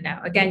not even know.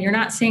 Again, you're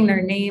not seeing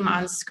their name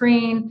on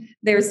screen.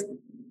 There's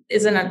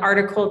isn't an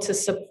article to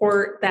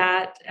support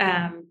that,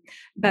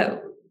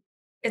 but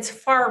it's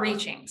far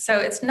reaching. So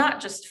it's not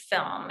just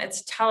film,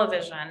 it's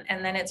television,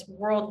 and then it's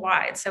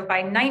worldwide. So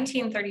by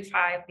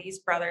 1935, these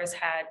brothers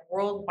had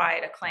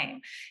worldwide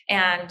acclaim.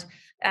 And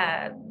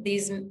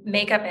these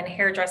makeup and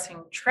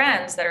hairdressing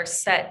trends that are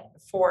set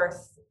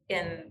forth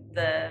in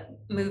the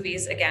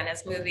movies, again,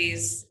 as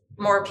movies,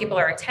 more people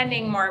are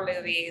attending more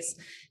movies.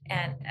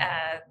 And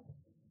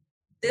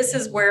this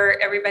is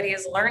where everybody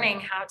is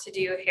learning how to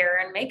do hair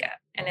and makeup.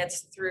 And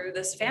it's through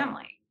this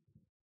family.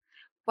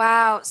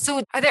 Wow.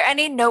 So are there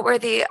any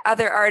noteworthy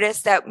other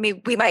artists that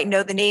we might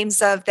know the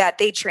names of that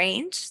they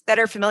trained that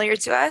are familiar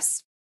to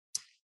us?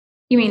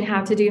 You mean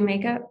how to do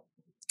makeup?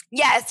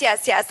 Yes.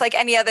 Like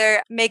any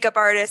other makeup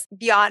artist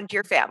beyond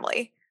your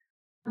family.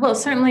 Well,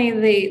 certainly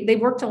they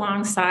worked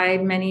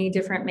alongside many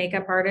different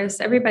makeup artists.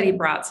 Everybody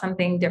brought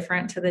something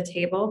different to the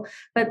table,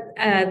 but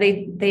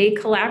they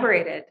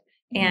collaborated.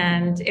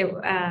 And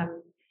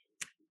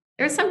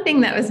there was something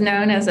that was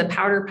known as a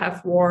powder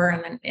puff war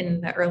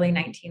in the early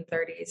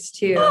 1930s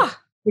too,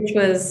 which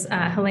was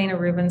Helena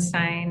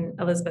Rubinstein,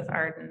 Elizabeth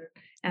Arden,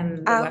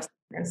 and the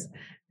Westmores,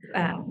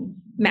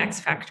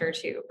 Max Factor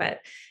too. But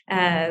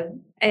I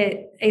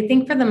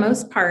think for the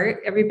most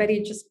part,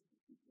 everybody just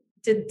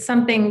did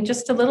something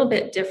just a little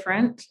bit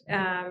different.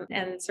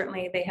 And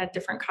certainly they had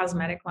different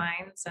cosmetic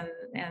lines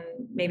and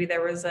maybe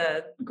there was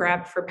a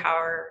grab for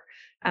power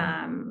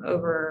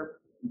over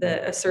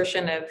the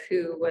assertion of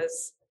who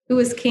was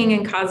king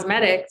in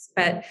cosmetics,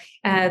 but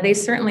they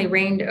certainly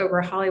reigned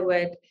over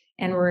Hollywood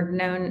and were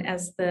known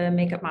as the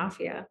makeup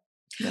mafia.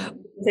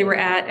 They were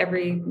at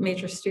every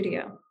major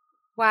studio.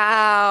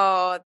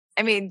 Wow.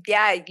 I mean,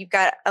 yeah, you've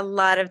got a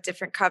lot of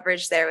different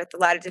coverage there with a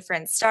lot of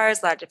different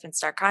stars, a lot of different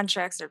star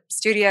contracts or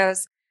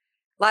studios,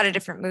 a lot of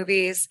different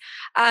movies.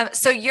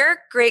 So your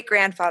great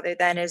grandfather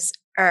then is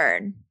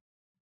Ern.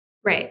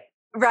 Right.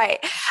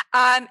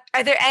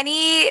 Are there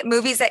any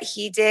movies that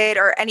he did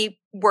or any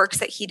works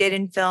that he did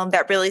in film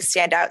that really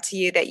stand out to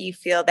you that you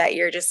feel that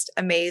you're just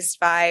amazed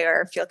by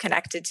or feel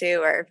connected to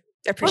or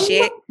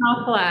appreciate? Well, an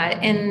awful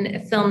lot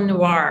in film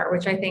noir,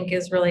 which I think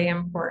is really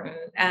important.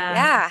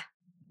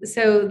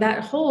 So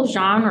that whole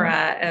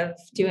genre of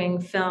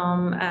doing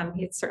film,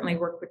 he had certainly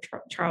worked with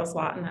Charles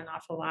Laughton an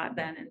awful lot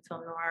then in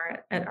film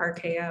noir at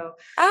RKO.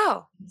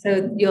 Oh,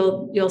 so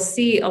you'll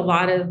see a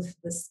lot of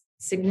this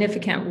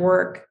significant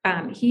work.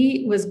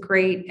 He was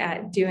great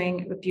at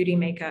doing beauty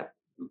makeup,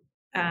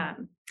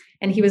 and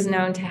he was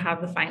known to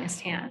have the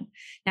finest hand.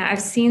 Now, I've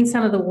seen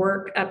some of the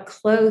work up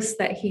close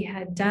that he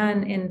had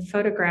done in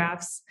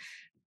photographs,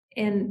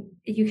 and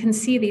you can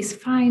see these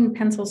fine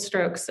pencil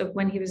strokes of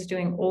when he was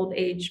doing old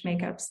age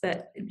makeups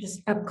that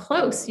just up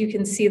close, you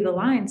can see the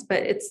lines,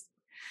 but it's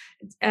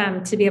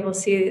to be able to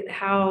see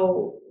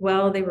how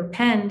well they were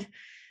penned,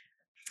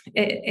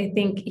 I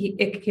think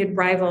it could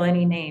rival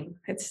any name.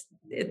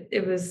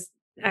 It was,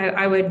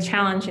 I would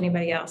challenge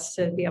anybody else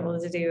to be able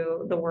to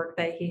do the work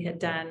that he had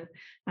done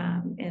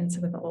in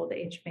some of the old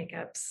age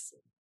makeups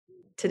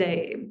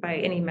today by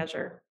any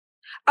measure.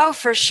 Oh,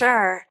 for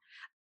sure.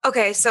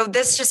 Okay, so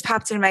this just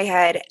popped in my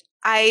head.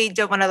 I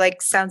don't want to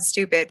sound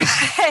stupid.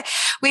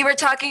 We were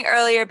talking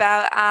earlier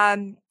about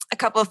a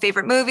couple of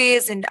favorite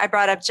movies, and I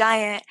brought up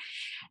Giant.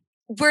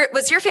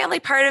 Was your family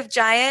part of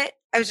Giant?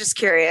 I was just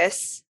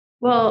curious.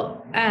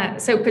 Well,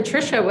 so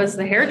Patricia was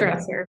the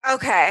hairdresser.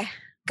 Okay.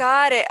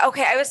 Got it.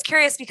 Okay. I was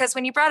curious because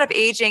when you brought up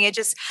aging,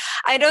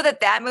 I know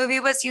that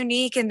movie was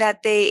unique in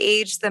that they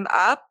aged them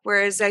up.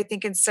 Whereas I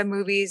think in some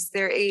movies,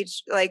 they're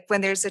aged, when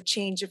there's a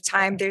change of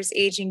time, there's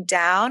aging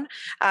down.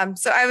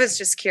 So I was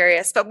just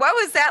curious, but what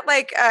was that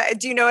like?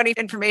 Do you know any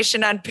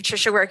information on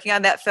Patricia working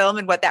on that film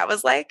and what that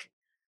was like?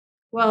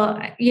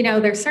 Well,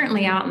 they're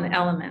certainly out in the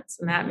elements,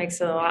 and that makes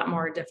it a lot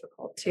more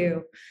difficult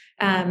too.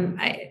 From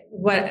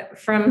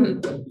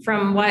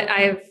what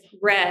I've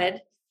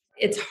read,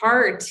 it's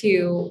hard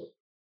to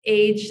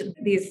age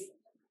these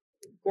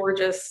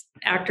gorgeous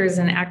actors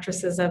and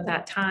actresses of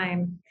that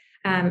time.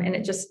 And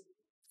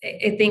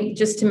I think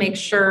just to make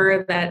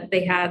sure that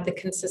they had the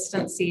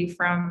consistency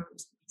from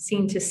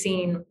scene to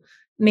scene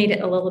made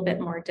it a little bit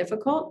more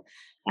difficult.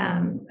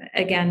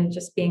 Again,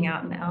 just being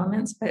out in the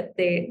elements, but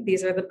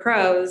these are the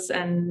pros,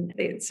 and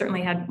they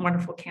certainly had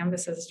wonderful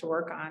canvases to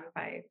work on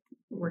by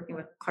working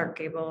with Clark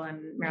Gable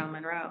and Marilyn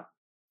Monroe.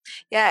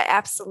 Yeah,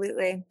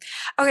 absolutely.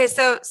 Okay,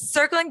 so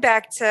circling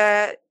back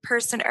to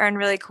Person Earn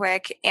really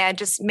quick and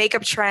just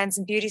makeup trends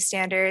and beauty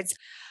standards.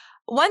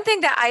 One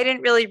thing that I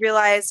didn't really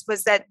realize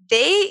was that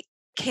they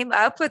came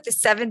up with the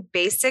 7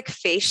 basic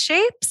face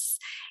shapes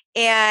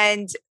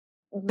and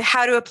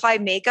how to apply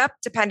makeup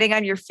depending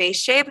on your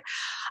face shape.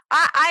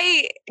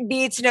 I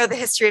need to know the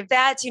history of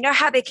that. Do you know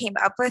how they came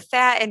up with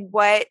that and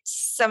what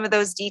some of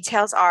those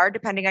details are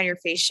depending on your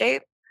face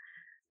shape?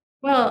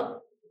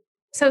 Well,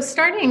 so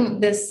starting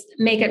this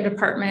makeup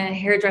department,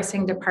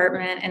 hairdressing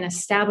department, and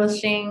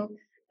establishing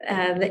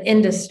the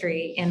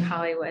industry in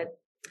Hollywood,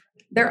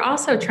 they're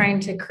also trying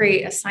to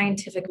create a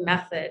scientific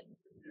method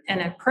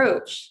and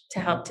approach to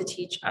help to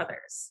teach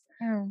others.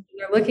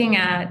 They're looking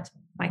at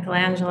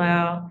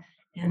Michelangelo,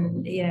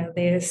 and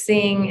they're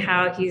seeing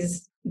how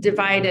he's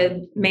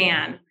divided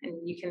man,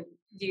 and you can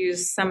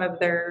use some of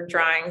their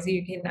drawings.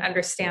 You can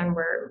understand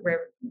where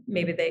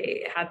maybe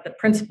they had the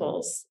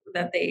principles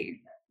that they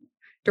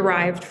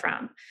derived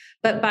from.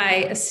 But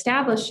by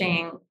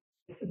establishing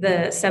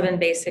the 7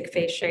 basic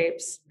face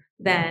shapes,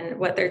 then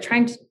what they're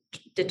trying to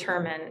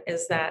determine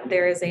is that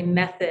there is a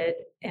method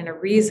and a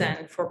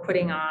reason for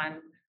putting on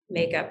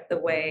makeup the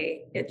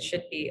way it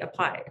should be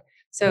applied.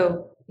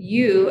 So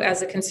you,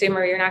 as a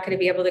consumer, you're not going to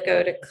be able to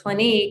go to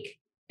Clinique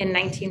in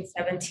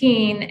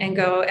 1917 and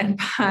go and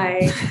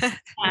buy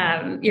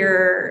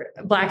your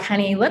Black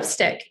Honey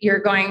lipstick. You're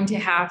going to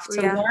have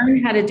to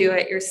learn how to do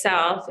it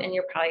yourself, and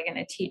you're probably going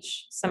to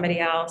teach somebody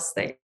else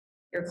that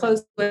you're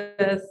close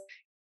with.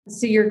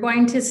 So you're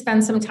going to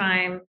spend some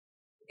time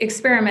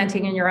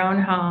experimenting in your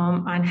own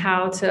home on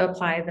how to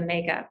apply the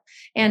makeup.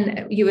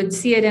 And you would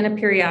see it in a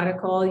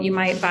periodical. You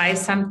might buy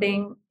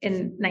something in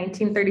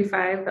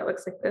 1935 that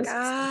looks like this.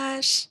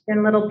 Gosh. In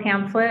a little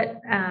pamphlet.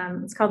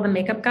 It's called the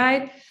Makeup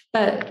Guide.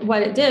 But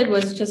what it did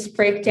was just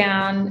break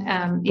down.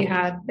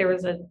 There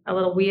was a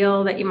little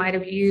wheel that you might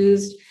have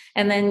used,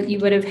 and then you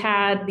would have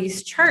had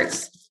these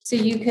charts. So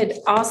you could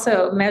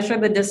also measure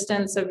the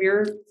distance of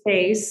your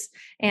face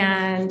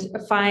and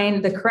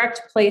find the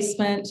correct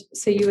placement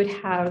so you would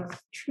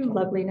have true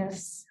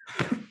loveliness.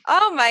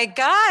 Oh my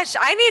gosh,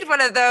 I need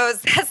one of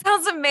those. That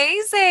sounds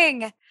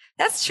amazing.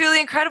 That's truly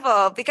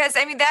incredible because,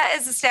 that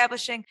is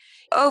establishing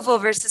oval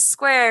versus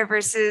square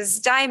versus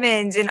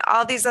diamond and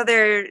all these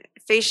other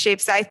face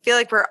shapes that I feel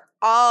like we're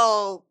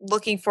all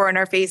looking for in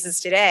our faces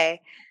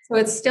today. So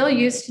it's still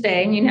used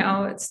today.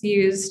 It's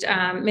used,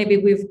 maybe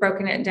we've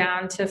broken it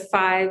down to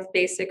 5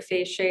 basic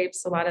face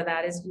shapes. A lot of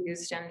that is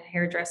used in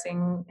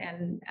hairdressing,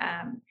 and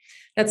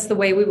that's the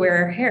way we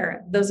wear our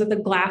hair. Those are the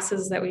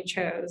glasses that we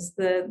chose.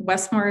 The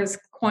Westmores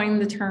coined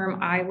the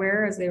term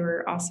eyewear, as they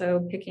were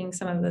also picking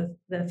some of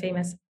the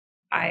famous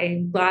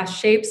eyeglass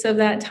shapes of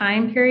that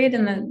time period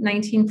in the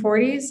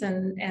 1940s,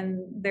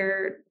 and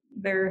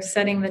they're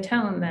setting the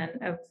tone then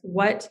of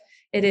what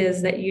it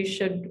is that you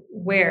should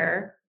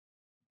wear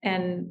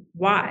and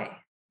why.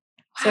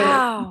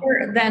 Wow. So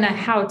more than a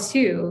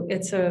how-to,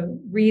 it's a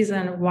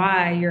reason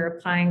why you're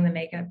applying the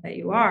makeup that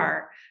you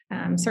are.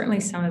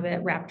 Certainly some of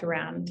it wrapped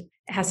around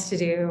has to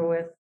do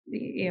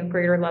with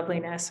greater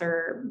loveliness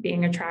or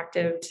being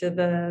attractive to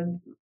the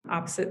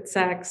opposite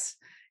sex,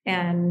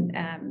 and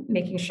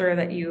making sure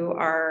that you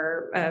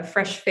are a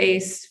fresh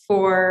face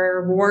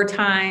for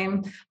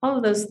wartime. All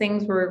of those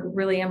things were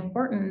really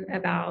important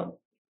about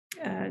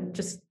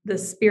just the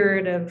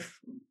spirit of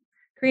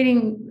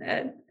creating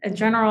a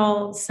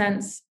general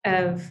sense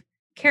of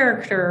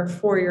character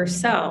for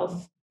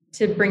yourself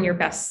to bring your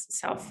best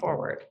self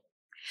forward.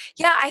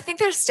 Yeah, I think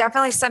there's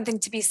definitely something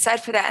to be said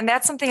for that. And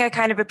that's something I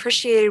kind of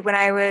appreciated when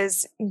I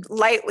was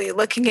lightly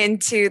looking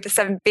into the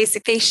 7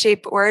 basic face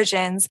shape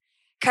origins,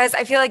 because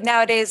I feel like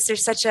nowadays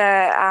there's such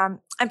a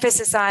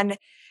emphasis on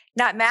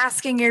not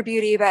masking your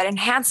beauty, but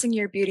enhancing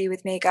your beauty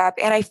with makeup.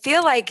 And I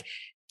feel like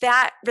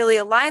that really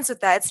aligns with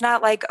that. It's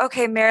not like,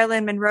 okay,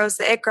 Marilyn Monroe's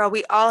the it girl.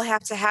 We all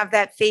have to have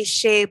that face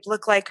shape,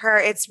 look like her.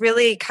 It's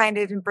really kind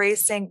of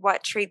embracing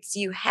what traits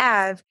you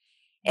have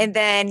and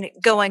then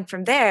going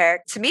from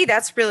there. To me,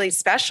 that's really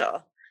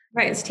special.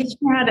 Right. It's teaching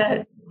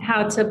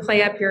how to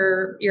play up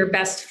your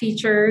best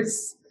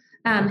features,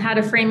 how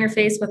to frame your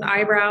face with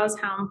eyebrows,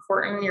 how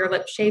important your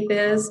lip shape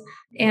is.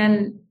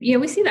 And,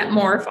 we see that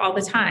morph all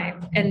the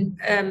time.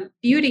 And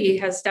beauty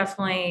has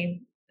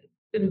definitely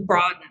been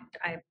broadened,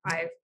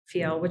 I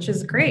feel, which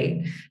is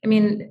great.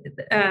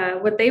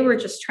 What they were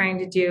just trying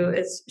to do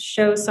is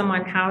show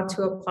someone how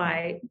to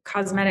apply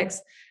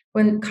cosmetics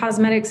when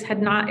cosmetics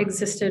had not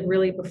existed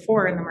really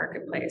before in the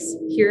marketplace.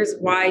 Here's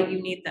why you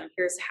need them.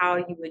 Here's how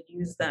you would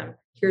use them.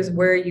 Here's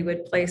where you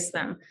would place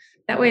them.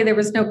 That way there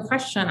was no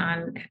question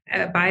on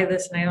buy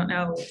this and I don't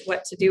know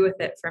what to do with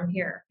it from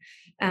here.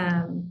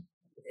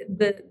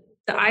 The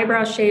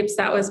eyebrow shapes,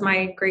 that was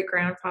my great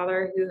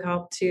grandfather who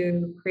helped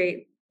to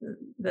create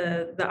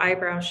the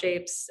eyebrow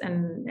shapes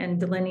and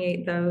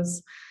delineate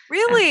those.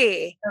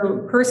 Really? So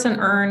Person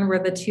Earn were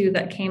the 2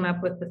 that came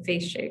up with the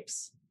face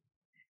shapes.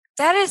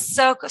 That is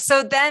so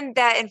then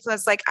that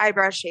influenced like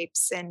eyebrow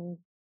shapes and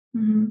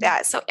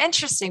that. So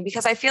interesting,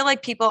 because I feel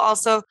like people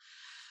also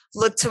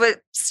look to what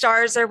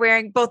stars are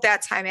wearing both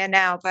that time and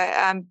now,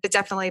 but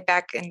definitely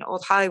back in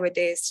old Hollywood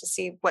days to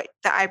see what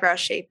the eyebrow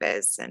shape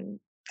is and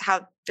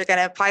how they're going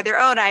to apply their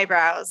own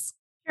eyebrows.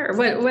 Sure.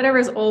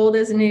 Whatever's old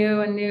is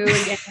new and new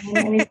again.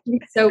 And you see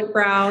soap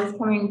brows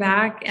coming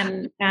back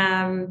and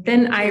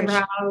thin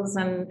eyebrows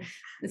and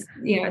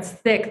it's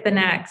thick the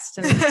next.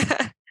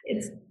 And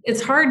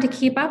it's hard to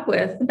keep up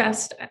with. The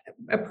best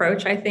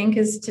approach, I think,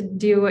 is to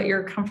do what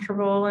you're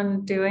comfortable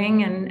in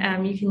doing.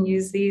 And you can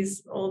use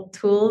these old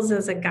tools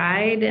as a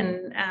guide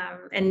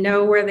and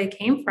know where they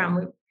came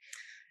from.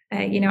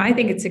 I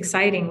think it's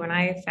exciting when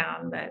I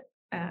found that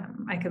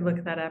I could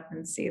look that up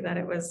and see that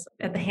it was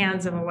at the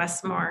hands of a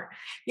Westmore.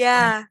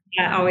 Yeah.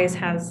 That always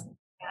has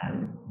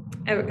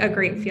a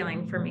great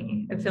feeling for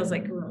me. It feels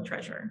like a real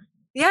treasure.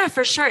 Yeah,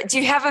 for sure. Do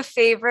you have a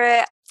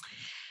favorite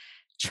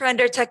trend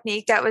or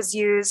technique that was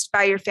used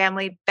by your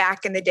family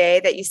back in the day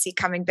that you see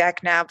coming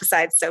back now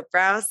besides soap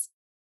brows?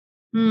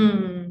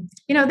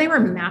 They were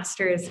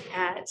masters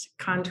at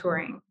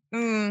contouring.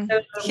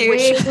 Huge.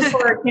 Way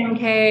before Kim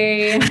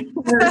K,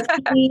 her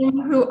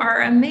team, who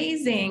are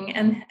amazing.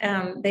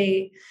 And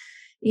they,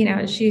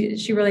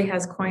 she really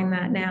has coined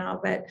that now,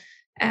 but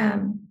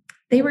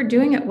they were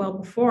doing it well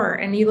before.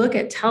 And you look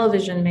at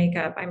television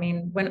makeup. I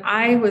mean, when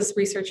I was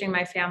researching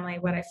my family,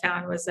 what I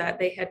found was that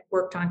they had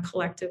worked on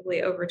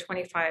collectively over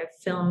 25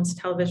 films,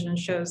 television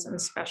shows,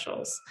 and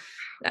specials.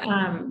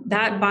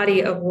 That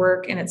body of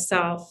work in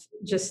itself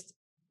just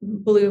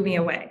blew me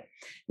away.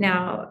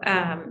 Now,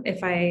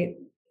 if I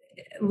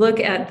look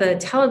at the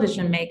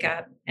television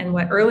makeup and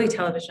what early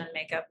television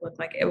makeup looked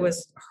like, it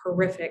was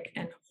horrific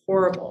and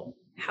horrible.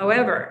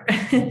 However,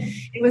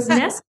 it was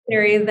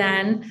necessary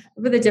then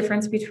for the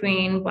difference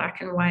between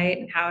black and white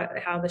and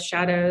how the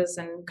shadows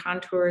and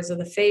contours of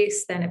the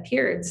face then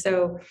appeared.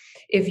 So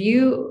if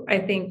you, I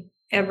think,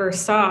 ever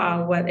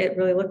saw what it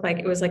really looked like,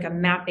 it was like a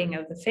mapping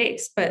of the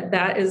face. But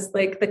that is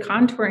like the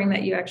contouring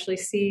that you actually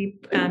see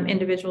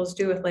individuals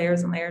do with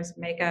layers and layers of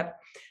makeup.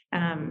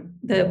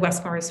 The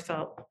Westmores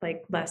felt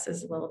like less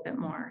is a little bit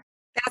more.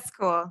 That's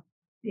cool.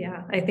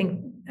 Yeah, I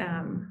think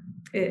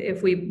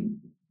if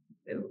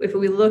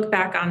we look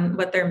back on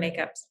what their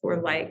makeups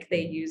were like,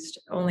 they used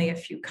only a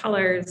few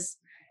colors.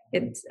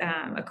 It's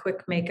a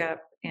quick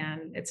makeup,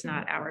 and it's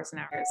not hours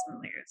and hours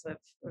and layers of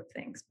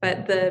things.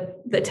 But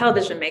the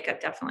television makeup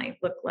definitely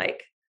looked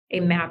like a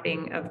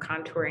mapping of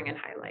contouring and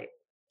highlight.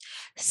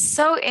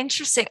 So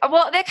interesting.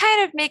 Well, that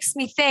kind of makes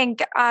me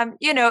think,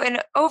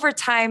 and over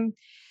time,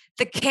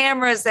 the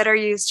cameras that are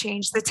used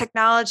change, the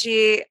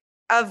technology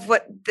of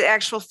what the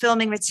actual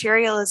filming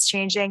material is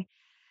changing.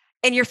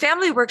 And your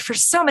family worked for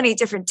so many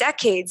different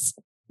decades.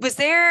 Was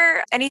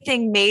there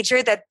anything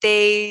major that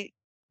they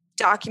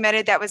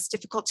documented that was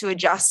difficult to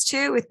adjust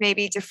to with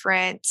maybe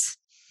different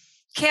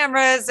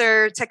cameras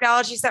or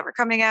technologies that were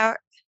coming out?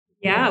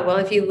 Yeah, well,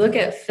 if you look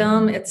at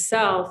film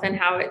itself and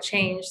how it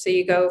changed, so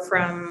you go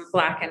from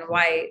black and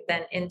white,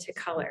 then into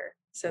color.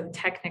 So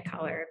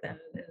Technicolor, then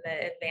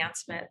the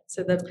advancement.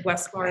 So the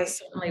Westmore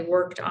certainly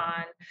worked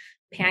on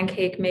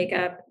pancake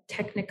makeup,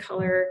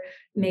 Technicolor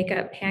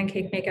makeup,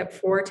 pancake makeup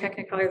for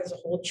Technicolor. There's a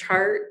whole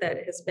chart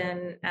that has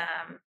been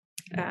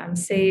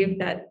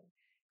saved that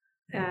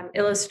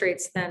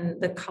illustrates then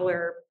the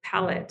color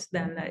palette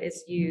then that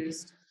is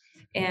used.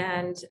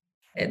 And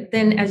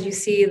then as you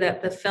see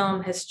that the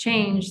film has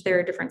changed, there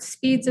are different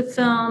speeds of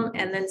film,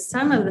 and then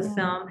some of the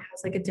film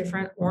has like a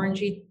different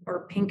orangey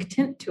or pink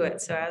tint to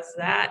it. So as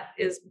that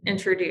is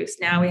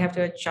introduced, now we have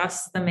to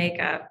adjust the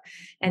makeup,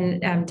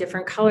 and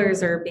different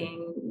colors are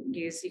being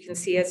used. You can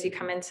see as you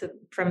come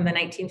from the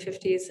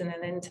 1950s and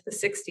then into the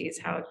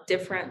 60s, how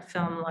different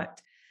film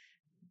looked.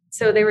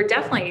 So they were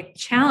definitely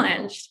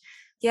challenged.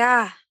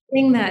 Yeah. The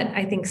thing that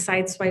I think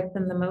sideswiped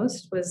them the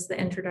most was the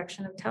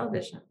introduction of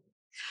television.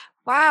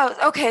 Wow.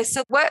 Okay.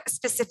 So what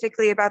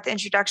specifically about the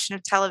introduction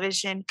of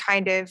television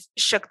kind of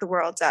shook the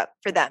world up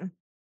for them?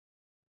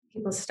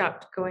 People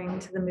stopped going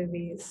to the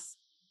movies.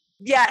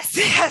 Yes.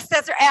 Yes,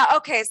 that's right.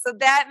 Okay. So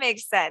that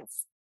makes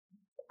sense.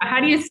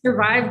 How do you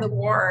survive the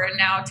war? And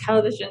now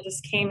television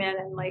just came in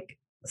and like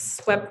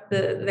swept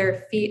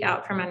their feet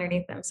out from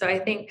underneath them. So I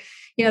think,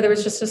 there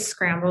was just a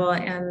scramble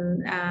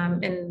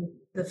and in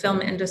the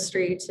film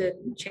industry to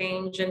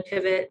change and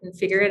pivot and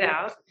figure it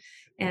out.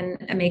 And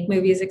make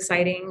movies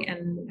exciting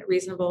and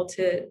reasonable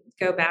to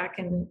go back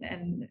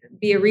and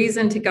be a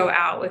reason to go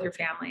out with your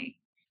family.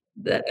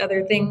 The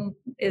other thing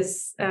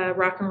is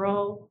rock and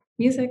roll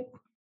music.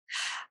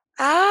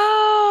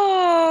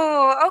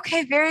 Oh,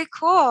 okay. Very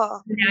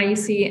cool. Now you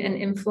see an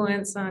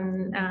influence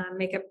on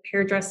makeup,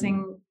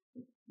 hairdressing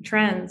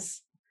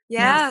trends.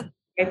 Yeah.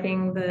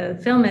 Shaping the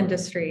film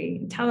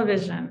industry,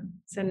 television.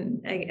 So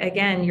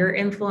again, your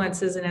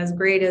influence isn't as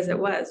great as it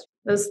was.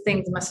 Those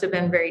things must have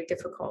been very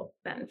difficult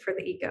then for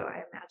the ego,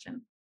 I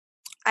imagine.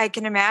 I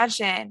can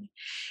imagine.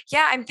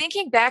 Yeah, I'm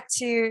thinking back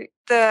to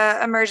the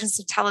emergence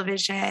of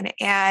television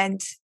and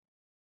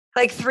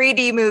like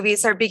 3D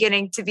movies are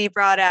beginning to be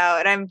brought out.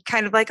 And I'm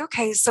kind of like,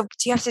 okay, so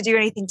do you have to do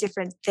anything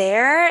different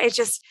there? It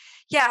just,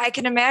 yeah, I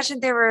can imagine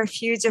there were a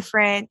few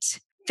different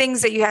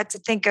things that you had to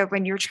think of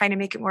when you were trying to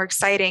make it more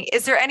exciting.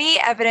 Is there any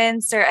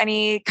evidence or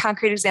any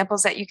concrete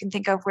examples that you can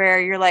think of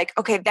where you're like,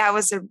 okay, that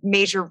was a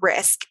major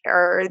risk,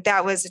 or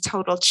that was a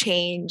total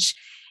change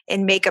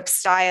in makeup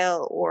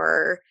style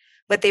or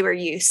what they were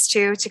used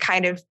to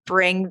kind of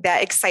bring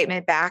that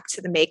excitement back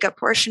to the makeup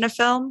portion of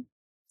film?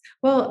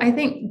 Well, I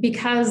think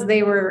because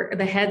they were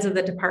the heads of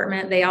the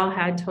department, they all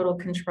had total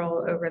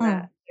control over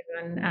that.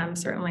 And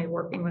certainly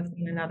working with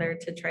one another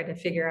to try to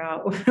figure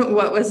out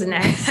what was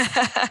next.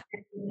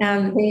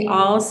 They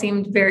all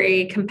seemed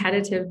very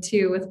competitive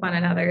too with one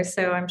another.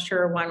 So I'm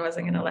sure one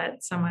wasn't going to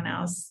let someone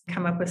else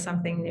come up with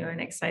something new and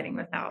exciting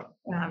without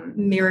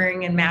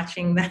mirroring and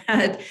matching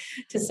that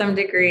to some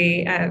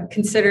degree.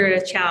 Consider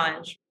it a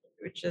challenge,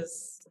 which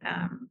is,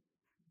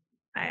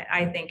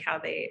 I think, how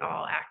they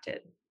all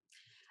acted.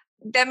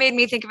 That made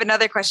me think of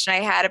another question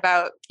I had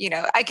about,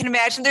 I can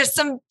imagine there's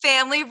some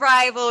family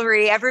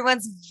rivalry.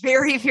 Everyone's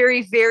very,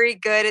 very, very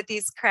good at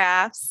these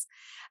crafts.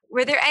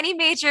 Were there any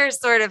major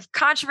sort of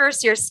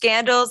controversy or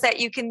scandals that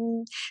you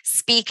can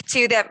speak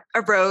to that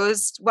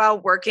arose while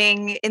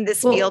working in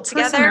this field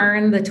together? Christiana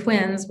and the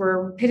twins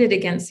were pitted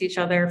against each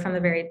other from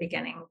the very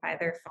beginning by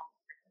their father.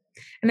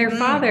 And their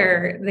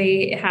father,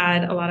 they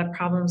had a lot of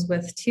problems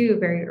with too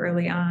very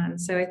early on.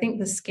 So I think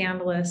the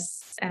scandalous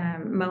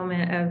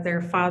moment of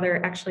their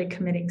father actually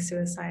committing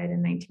suicide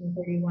in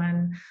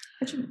 1931,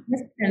 which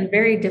has been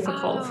very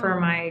difficult for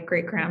my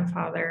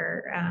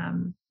great-grandfather.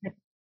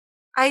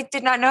 I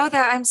did not know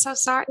that. I'm so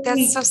sorry.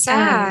 That's so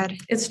sad.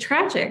 It's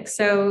tragic.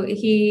 So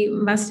he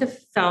must have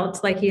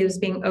felt like he was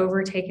being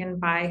overtaken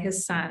by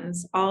his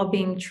sons, all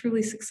being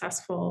truly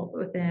successful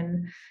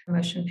within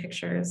motion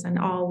pictures and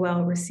all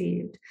well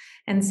received.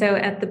 And so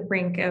at the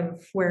brink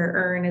of where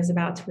Ern is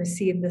about to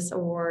receive this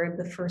award,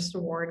 the first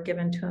award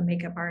given to a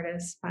makeup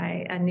artist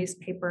by a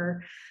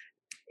newspaper,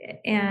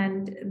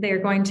 and they're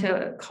going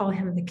to call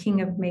him the king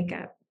of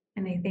makeup.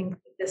 And I think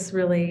this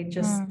really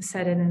just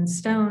set it in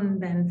stone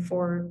then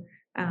for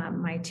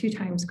my 2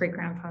 times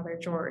great-grandfather,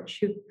 George,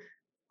 who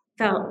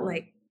felt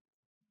like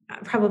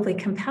probably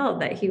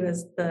compelled that he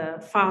was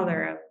the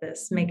father of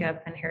this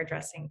makeup and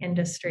hairdressing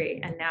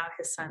industry, and now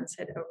his sons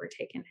had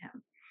overtaken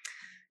him.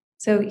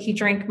 So he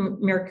drank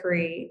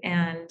mercury,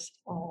 and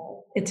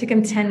it took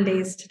him 10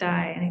 days to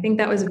die. And I think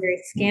that was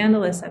very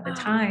scandalous at the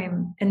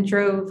time and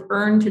drove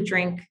Ern to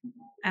drink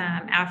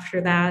after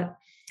that,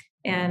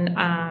 and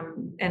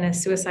a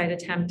suicide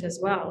attempt as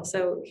well.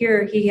 So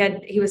here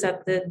he was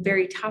at the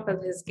very top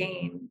of his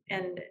game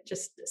and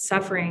just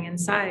suffering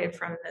inside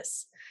from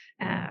this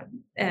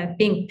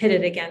being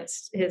pitted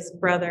against his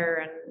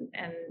brother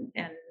and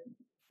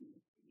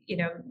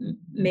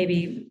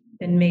maybe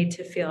been made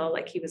to feel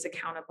like he was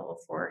accountable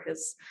for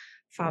his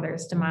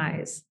father's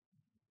demise.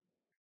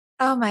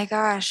 Oh my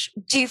gosh.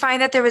 Do you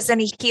find that there was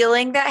any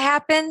healing that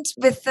happened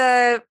with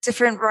the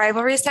different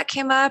rivalries that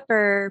came up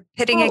or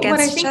pitting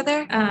against each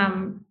other?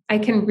 I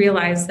can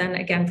realize then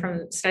again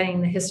from studying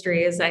the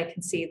history, as I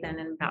can see then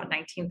in about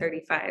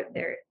 1935,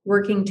 they're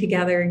working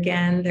together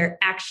again. They're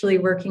actually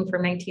working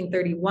from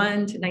 1931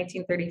 to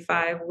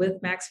 1935 with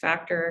Max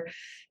Factor.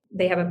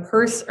 They have a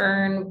purse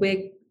earn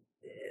wig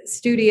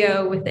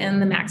studio within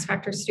the Max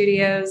Factor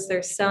studios.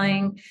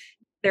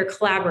 They're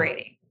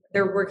collaborating.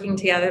 They're working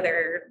together.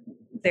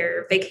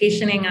 They're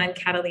vacationing on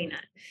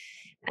Catalina.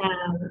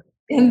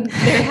 And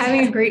they're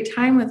having a great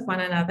time with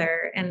one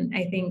another. And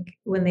I think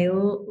when they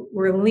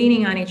were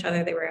leaning on each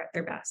other, they were at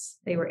their best.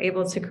 They were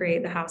able to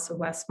create the House of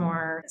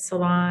Westmore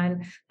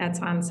salon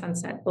that's on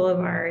Sunset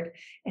Boulevard.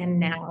 And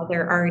now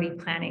they're already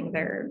planning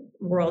their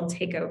world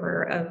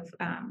takeover of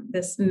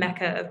this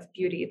mecca of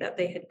beauty that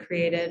they had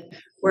created,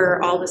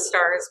 where all the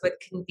stars would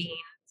convene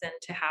and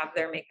to have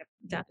their makeup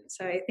done.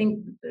 So I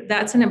think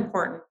that's an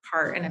important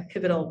part and a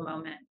pivotal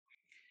moment.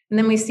 And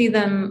then we see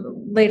them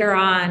later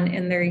on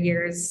in their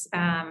years,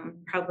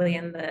 probably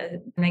in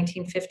the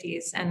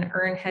 1950s, and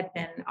Ern had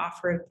been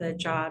offered the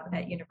job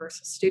at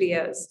Universal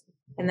Studios.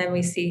 And then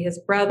we see his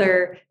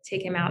brother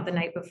take him out the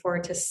night before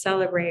to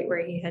celebrate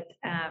where he had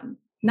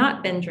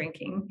not been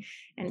drinking,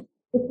 and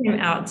took him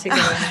out to go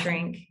and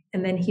drink.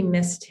 And then he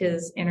missed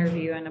his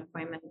interview and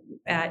appointment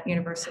at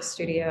Universal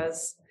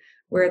Studios,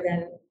 where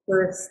then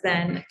Bruce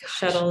then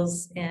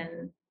shuttles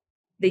in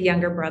the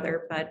younger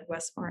brother, Bud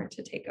Westmore,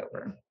 to take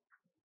over.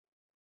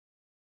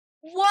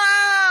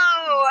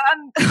 Wow,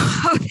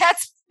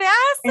 that's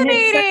fascinating. And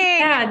it's so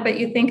sad, but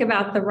you think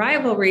about the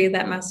rivalry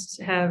that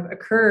must have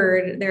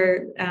occurred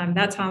there.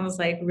 That sounds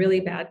like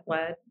really bad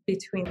blood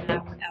between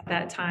them at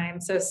that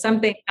time. So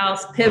something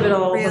else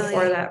pivotal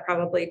before that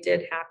probably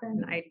did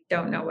happen. I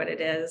don't know what it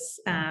is.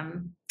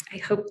 I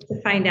hope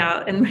to find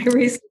out in my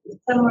research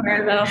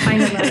somewhere that I'll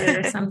find a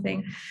letter or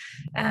something.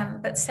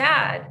 But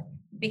sad,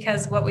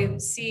 because what we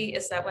see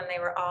is that when they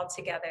were all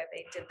together,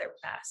 they did their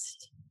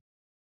best.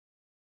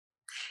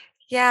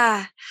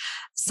 Yeah.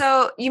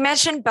 So you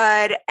mentioned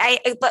Bud.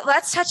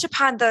 Let's touch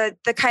upon the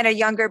kind of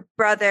younger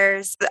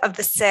brothers of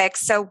the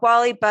six. So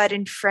Wally, Bud,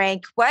 and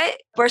Frank. What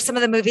were some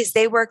of the movies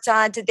they worked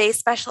on? Did they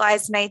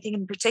specialize in anything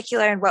in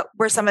particular? And what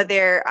were some of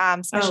their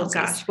specialties? Oh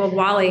gosh, well,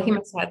 Wally, he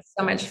must have had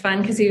so much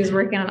fun because he was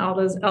working on all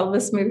those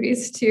Elvis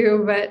movies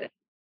too. But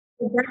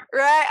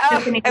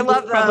right, I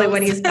love probably those.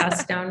 what he's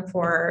best known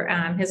for.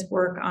 His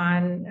work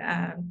on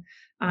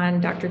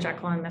Dr.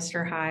 Jekyll and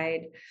Mr.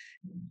 Hyde.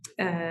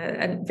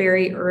 A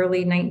very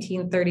early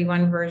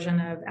 1931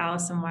 version of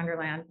Alice in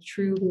Wonderland.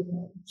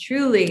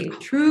 Truly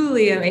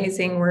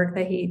amazing work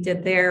that he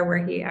did there,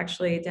 where he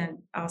actually did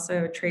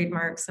also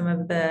trademark some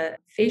of the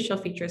facial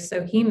features.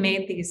 So he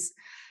made these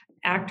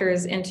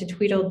actors into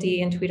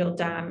Tweedledee and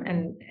Tweedledum,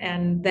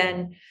 and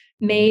then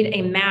made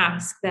a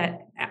mask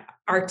that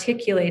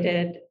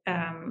articulated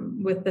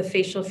with the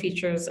facial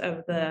features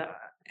of the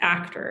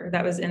actor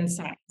that was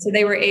inside. So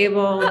they were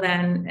able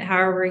then,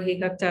 however he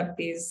hooked up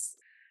these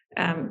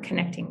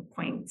connecting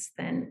points,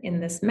 then in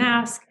this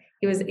mask,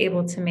 he was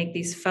able to make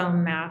these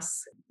foam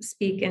masks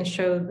speak and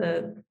show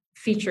the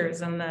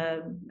features and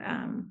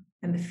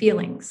the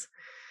feelings.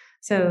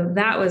 So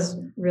that was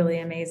really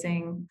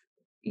amazing.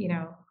 You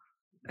know,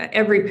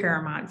 every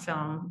Paramount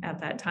film at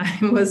that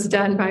time was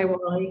done by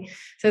Wally.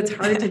 So it's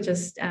hard to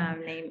just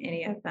name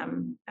any of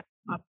them.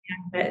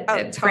 But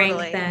Frank,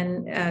 totally.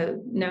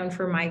 then known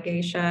for My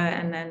Geisha,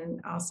 and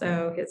then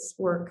also his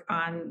work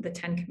on the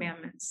 10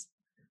 Commandments.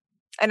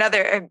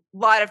 A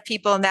lot of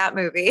people in that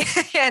movie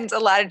and a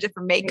lot of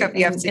different makeup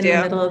you have to in do. In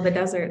the middle of the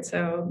desert.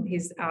 So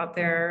he's out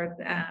there,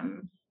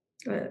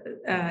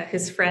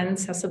 his friend,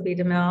 Cecil B.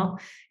 DeMille,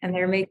 and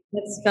they're making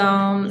this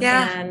film.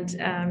 Yeah.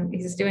 And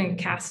he's doing a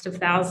cast of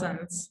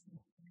thousands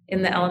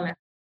in the element.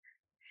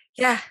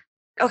 Yeah.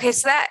 Okay.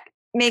 So that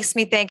makes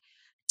me think,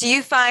 do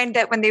you find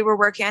that when they were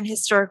working on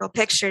historical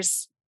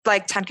pictures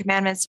like 10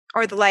 Commandments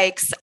or the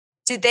likes,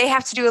 did they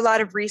have to do a lot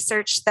of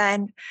research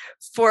then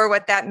for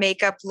what that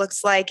makeup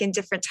looks like in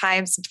different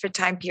times, different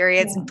time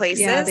periods and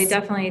places? Yeah, they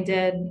definitely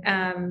did.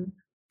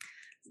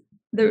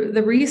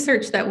 The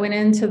research that went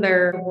into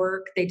their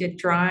work, they did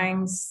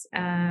drawings.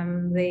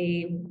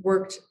 They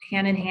worked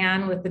hand in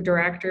hand with the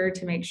director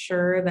to make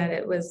sure that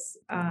it was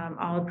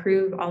all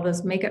approved. All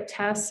those makeup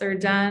tests are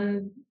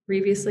done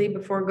previously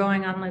before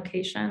going on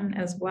location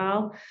as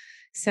well.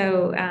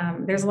 So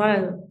there's a lot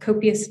of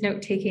copious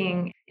note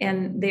taking,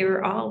 and they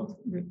were all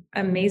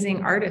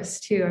amazing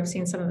artists too. I've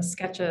seen some of the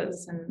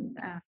sketches, and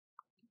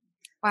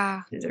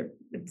wow,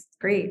 it's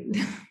great.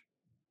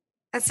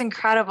 That's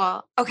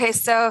incredible. Okay,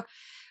 so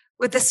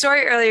with the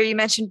story earlier, you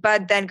mentioned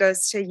Bud then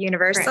goes to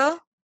Universal.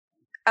 Correct.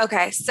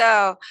 Okay,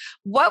 so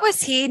what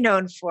was he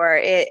known for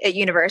at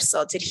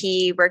Universal? Did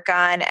he work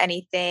on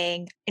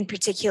anything in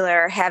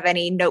particular, have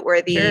any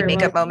noteworthy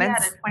makeup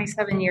moments? He had a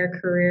 27-year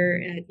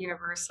career at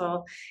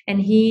Universal, and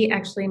he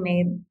actually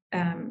made,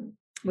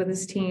 with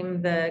his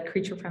team, the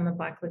Creature from the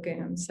Black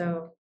Lagoon.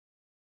 So,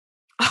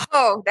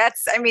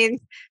 that's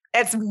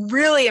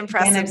really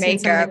impressive. And I've seen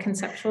some of the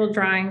conceptual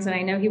drawings, and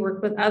I know he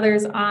worked with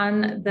others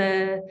on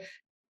the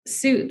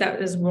suit that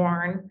was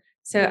worn.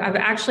 So I've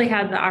actually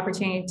had the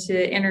opportunity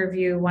to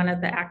interview one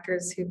of the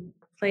actors who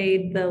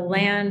played the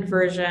land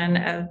version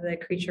of the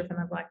Creature from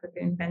the Black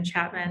Lagoon, Ben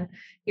Chapman,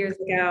 years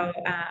ago.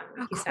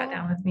 He sat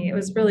down with me. It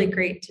was really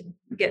great to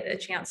get a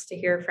chance to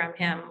hear from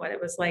him what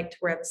it was like to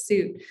wear the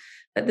suit.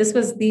 But this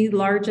was the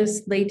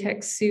largest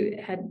latex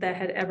suit that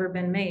had ever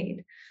been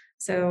made.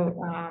 So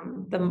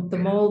the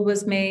mold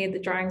was made, the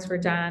drawings were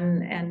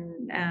done,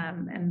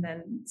 and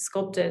then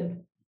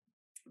sculpted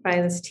by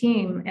this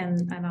team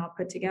and all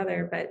put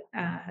together, but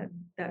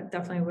that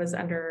definitely was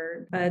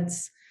under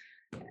Bud's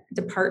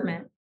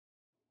department.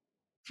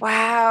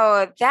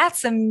 Wow,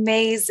 that's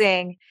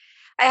amazing.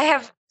 I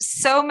have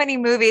so many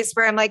movies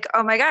where I'm like,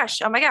 oh my gosh,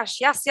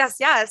 yes.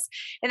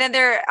 And then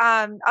there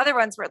are other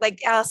ones where, like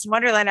Alice in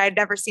Wonderland, I'd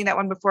never seen that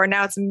one before.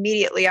 Now it's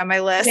immediately on my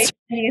list.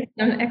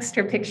 Some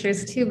extra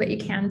pictures too, but you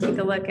can take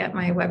a look at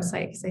my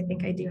website because I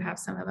think I do have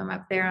some of them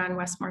up there on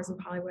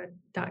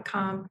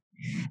westmoresandhollywood.com.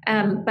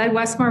 Bud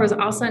Westmore was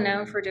also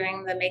known for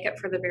doing the makeup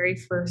for the very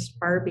first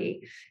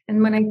Barbie.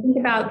 And when I think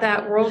about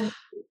that world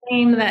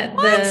fame that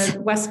the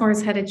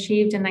Westmores had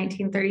achieved in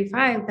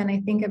 1935, then I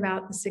think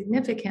about the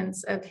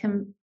significance of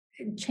him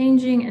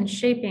changing and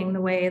shaping the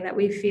way that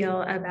we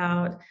feel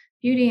about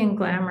beauty and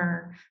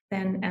glamour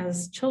then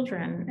as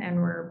children.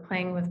 And we're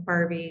playing with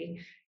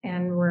Barbie,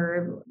 and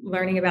we're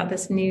learning about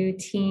this new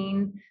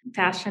teen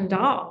fashion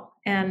doll.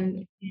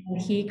 And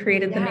he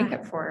created the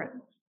makeup for it.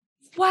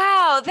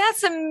 Wow,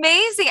 that's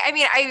amazing. I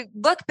mean, I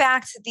look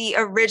back to the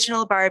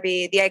original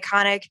Barbie, the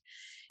iconic,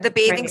 the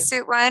bathing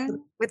suit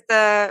one with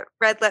the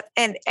red lip.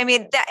 And I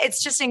mean, that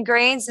it's just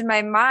ingrained in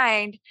my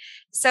mind.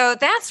 So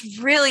that's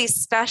really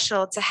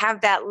special to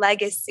have that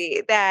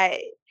legacy that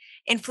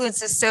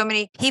influences so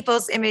many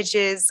people's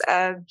images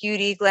of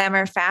beauty,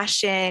 glamour,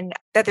 fashion,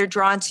 that they're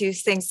drawn to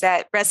things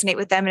that resonate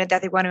with them and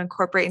that they want to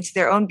incorporate into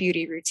their own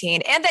beauty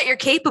routine, and that you're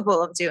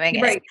capable of doing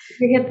it. Right.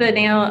 You hit the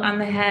nail on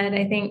the head.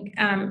 I think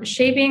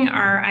shaping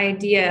our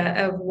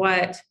idea of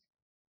what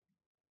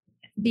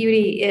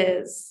beauty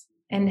is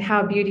and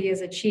how beauty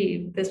is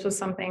achieved. This was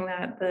something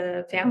that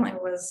the family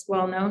was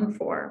well known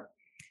for.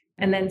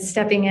 And then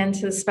stepping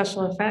into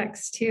special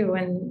effects too.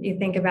 And you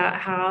think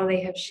about how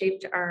they have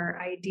shaped our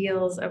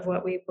ideals of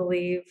what we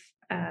believe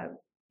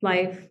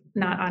life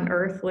not on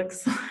Earth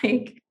looks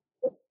like.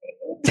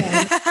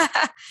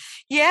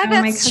 Yeah,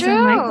 my that's cousin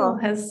true. Michael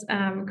has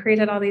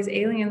created all these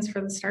aliens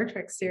for the Star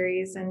Trek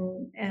series,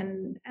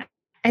 and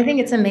I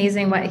think it's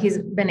amazing what he's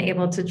been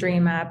able to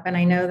dream up. And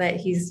I know that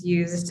he's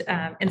used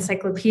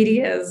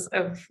encyclopedias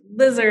of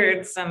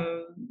lizards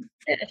and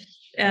fish,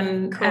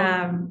 and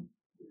Cool.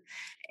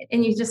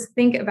 And you just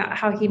think about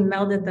how he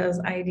melded those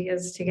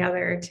ideas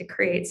together to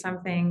create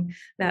something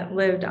that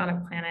lived on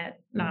a planet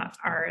not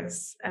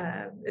ours.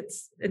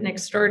 It's an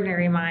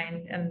extraordinary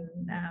mind, and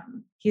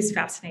he's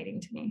fascinating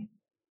to me.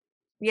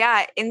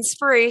 Yeah,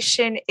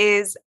 inspiration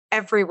is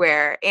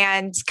everywhere.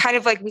 And kind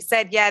of like we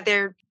said, yeah,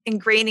 they're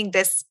ingraining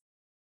this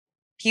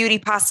beauty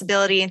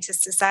possibility into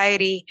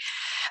society.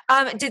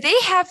 Did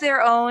they have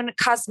their own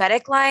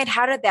cosmetic line?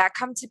 How did that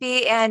come to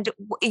be? And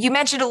you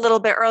mentioned a little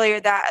bit earlier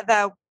that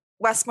the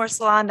Westmore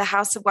Salon, the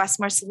House of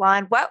Westmore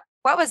Salon. What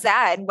was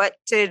that? And what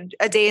did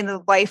a day in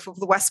the life of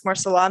the Westmore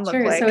Salon look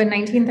like? So in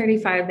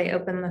 1935, they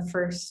opened the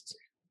first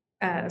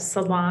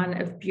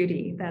salon of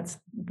beauty. That's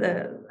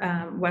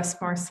the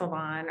Westmore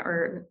Salon,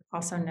 or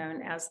also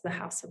known as the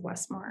House of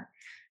Westmore.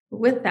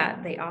 With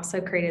that, they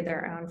also created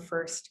their own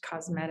first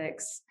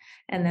cosmetics,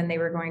 and then they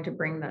were going to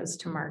bring those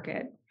to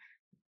market.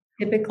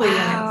 Typically, when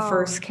it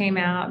first came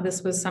out,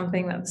 this was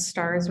something that the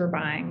stars were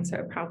buying. So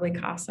it probably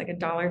cost like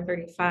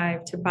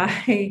 $1.35 to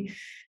buy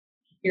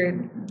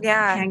your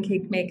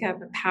pancake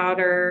makeup, a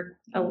powder,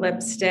 a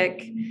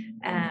lipstick,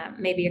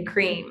 maybe a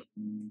cream.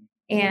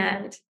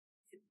 And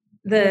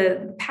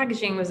the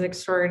packaging was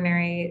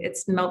extraordinary.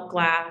 It's milk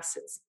glass,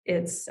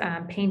 it's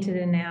painted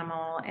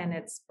enamel, and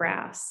it's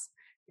brass.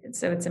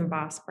 So it's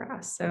embossed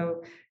brass.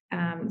 So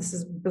this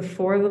is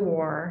before the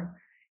war.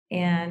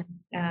 And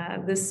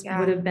this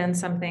would have been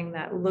something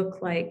that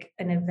looked like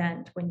an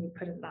event when you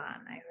put it on.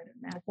 I would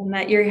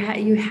imagine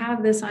that you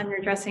have this on your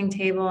dressing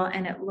table,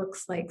 and it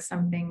looks like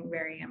something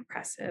very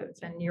impressive.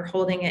 And you're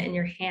holding it in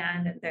your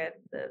hand, and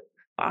the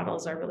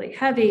bottles are really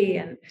heavy,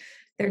 and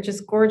they're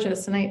just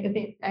gorgeous. And I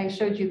think I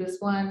showed you this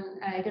one.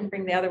 I didn't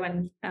bring the other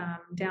one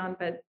down,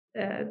 but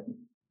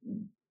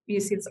you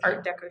see this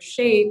Art Deco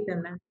shape,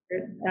 and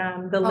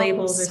then the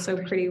labels are so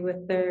pretty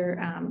with their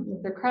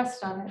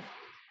crest on it.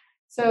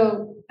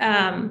 So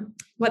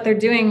what they're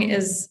doing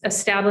is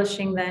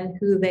establishing then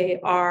who they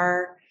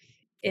are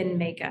in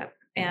makeup.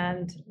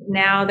 And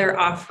now they're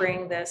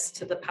offering this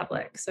to the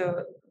public.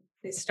 So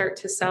they start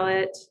to sell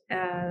it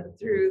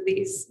through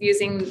these,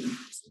 using,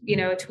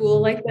 a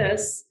tool like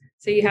this.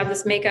 So you have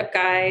this makeup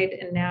guide,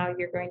 and now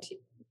you're going to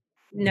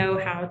know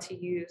how to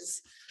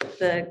use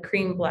the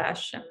cream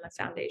blush and the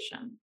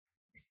foundation.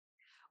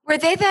 Were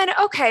they then,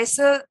 okay,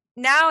 so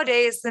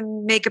nowadays the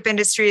makeup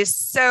industry is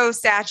so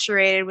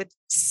saturated with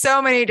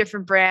so many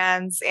different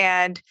brands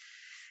and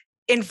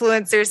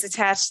influencers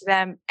attached to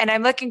them. And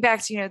I'm looking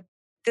back to,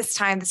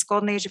 this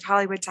golden age of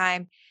Hollywood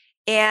time.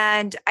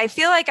 And I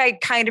feel like I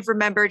kind of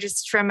remember,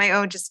 just from my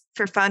own, just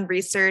for fun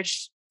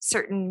research,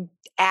 certain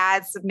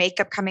ads of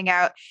makeup coming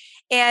out.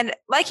 And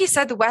like you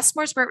said, the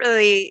Westmores weren't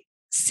really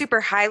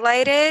super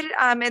highlighted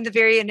in the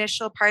very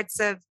initial parts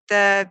of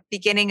the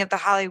beginning of the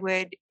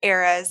Hollywood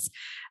eras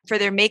for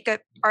their makeup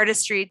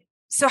artistry.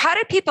 So how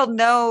did people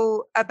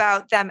know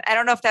about them? I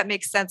don't know if that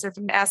makes sense or if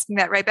I'm asking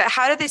that right, but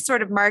how did they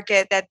sort of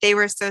market that they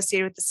were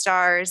associated with the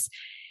stars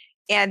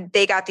and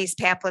they got these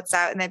pamphlets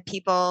out, and then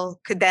people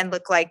could then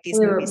look like these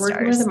movie stars? They were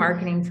working with a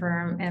marketing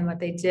firm, and what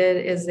they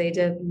did is they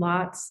did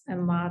lots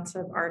and lots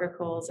of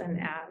articles and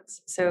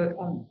ads.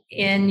 So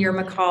in your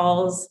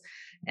McCall's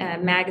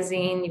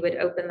magazine, you would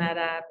open that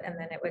up, and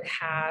then it would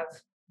have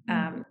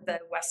the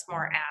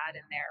Westmore ad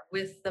in there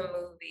with the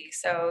movie.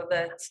 So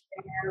the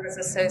star was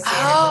associated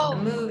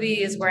with the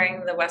movie, is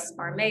wearing the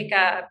Westmore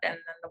makeup, and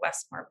then the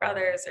Westmore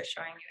brothers are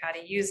showing you how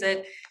to use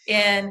it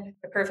in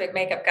the perfect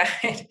makeup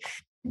guide.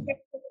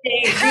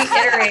 They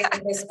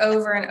reiterated this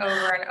over and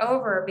over and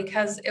over,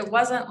 because it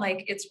wasn't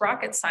like it's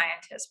rocket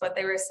scientists. What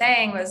they were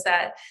saying was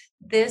that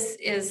this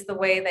is the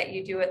way that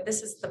you do it.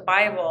 This is the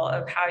Bible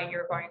of how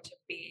you're going to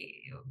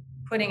be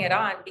putting it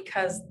on,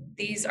 because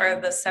these are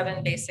the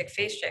 7 basic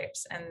face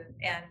shapes,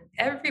 and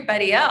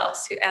everybody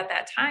else who at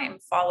that time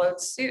followed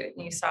suit,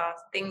 and you saw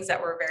things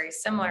that were very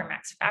similar.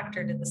 Max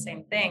Factor did the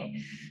same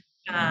thing.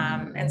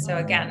 And so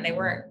again, they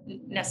weren't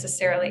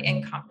necessarily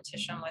in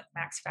competition with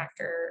Max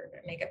Factor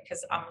makeup,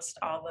 because almost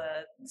all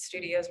the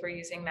studios were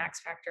using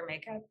Max Factor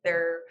makeup.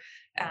 They're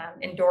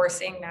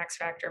endorsing Max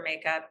Factor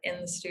makeup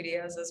in the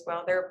studios as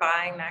well. They're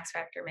buying Max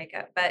Factor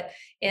makeup, but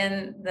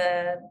in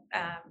the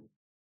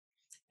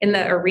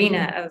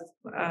arena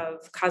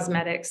of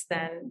cosmetics,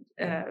 then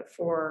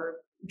for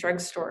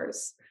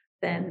drugstores,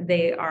 then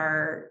they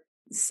are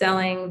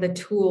selling the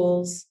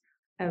tools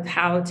of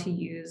how to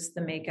use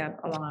the makeup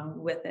along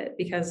with it.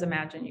 Because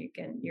imagine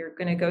you're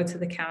going to go to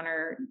the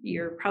counter,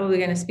 you're probably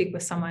going to speak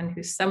with someone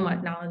who's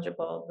somewhat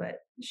knowledgeable, but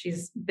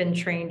she's been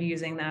trained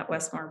using that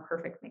Westmore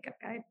Perfect Makeup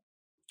Guide.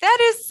 That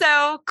is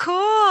so cool.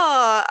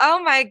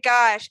 Oh my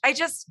gosh. I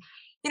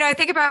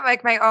think about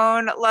like my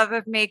own love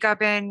of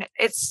makeup, and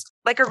it's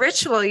like a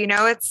ritual,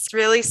 it's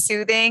really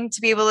soothing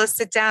to be able to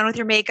sit down with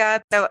your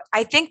makeup. So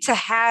I think to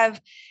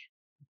have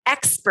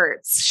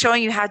experts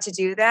showing you how to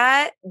do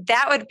that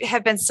would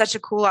have been such a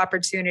cool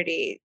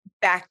opportunity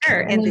back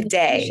in the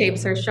day.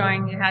 Shapes are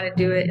showing you how to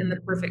do it in the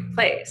perfect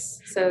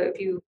place. So if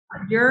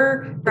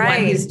you're the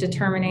one who's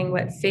determining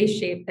what face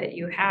shape that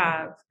you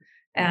have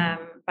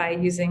by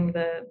using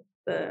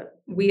the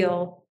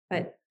wheel,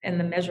 and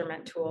the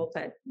measurement tool,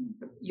 but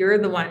you're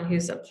the one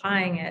who's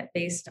applying it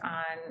based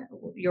on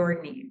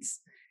your needs.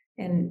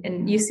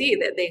 And you see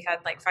that they had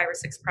like 5 or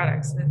 6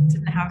 products that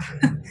didn't have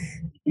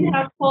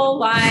a full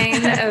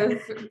line of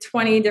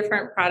 20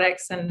 different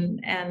products. And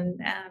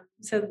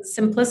so the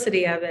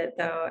simplicity of it,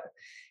 though,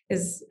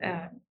 is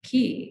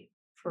key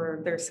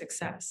for their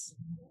success.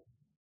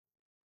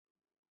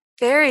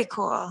 Very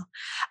cool.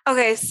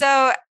 Okay,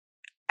 so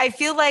I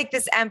feel like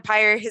this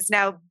empire has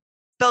now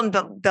built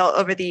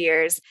over the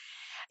years.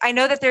 I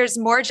know that there's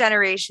more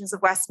generations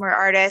of Westmore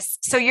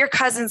artists. So your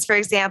cousins, for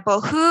example,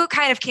 who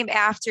kind of came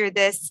after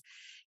this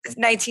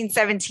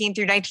 1917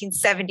 through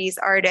 1970s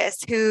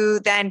artist who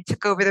then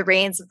took over the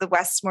reins of the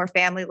Westmore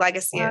family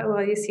legacy?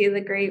 Well, you see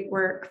the great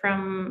work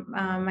from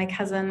my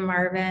cousin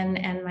Marvin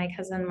and my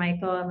cousin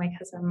Michael and my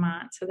cousin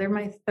Mont. So they're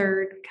my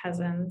third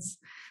cousins,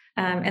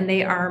 and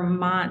they are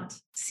Mont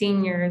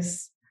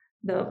seniors.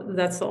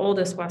 That's the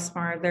oldest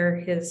Westmore. They're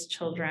his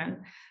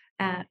children.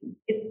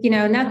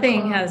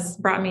 Nothing has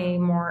brought me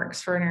more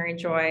extraordinary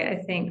joy,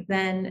 I think,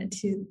 than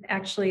to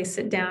actually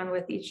sit down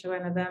with each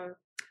one of them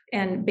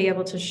and be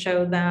able to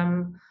show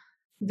them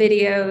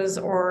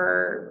videos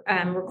or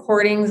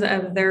recordings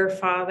of their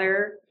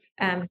father.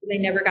 They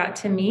never got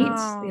to meet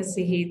because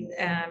he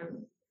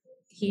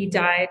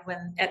died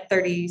at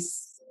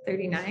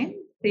 39.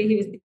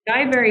 He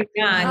died very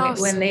young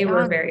when they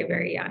were very,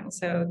 very young,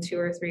 so 2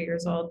 or 3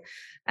 years old.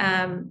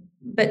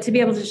 But to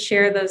be able to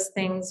share those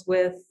things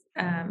with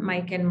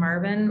Mike and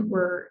Marvin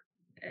were,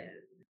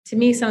 to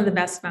me, some of the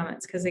best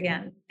moments. Because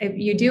again, if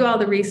you do all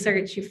the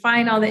research, you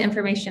find all the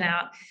information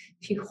out.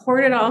 If you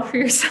hoard it all for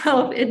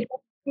yourself, it's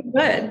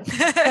good.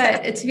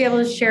 But to be able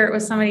to share it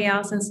with somebody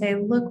else and say,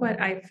 "Look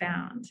what I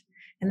found,"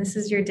 and this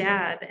is your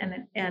dad,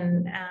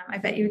 and I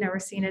bet you've never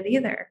seen it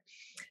either.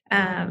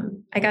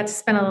 I got to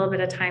spend a little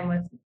bit of time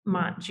with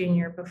Mont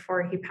Jr.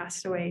 before he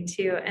passed away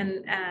too,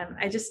 and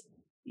I just.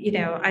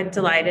 I'm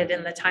delighted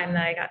in the time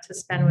that I got to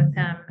spend with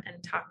him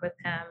and talk with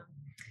him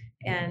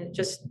and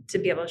just to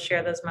be able to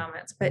share those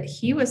moments. But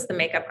he was the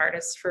makeup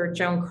artist for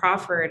Joan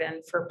Crawford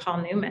and for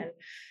Paul Newman.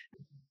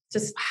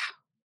 Just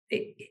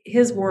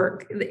his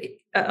work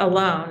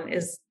alone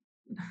is,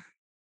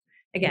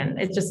 again,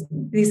 it's just,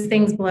 these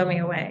things blow me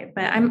away.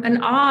 But I'm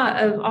in awe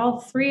of all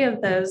 3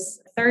 of those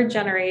third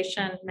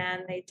generation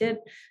men. They did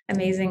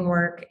amazing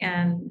work,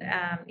 and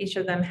each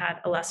of them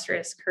had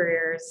illustrious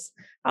careers.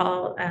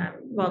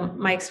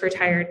 Mike's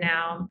retired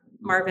now.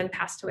 Marvin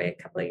passed away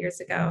a couple of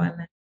years ago, and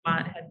then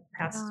Mont had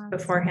passed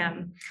before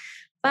him.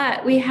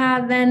 But we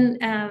have then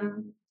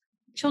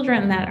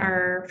children that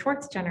are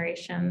 4th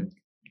generation,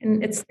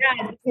 and it's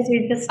sad because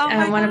we just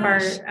one of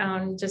our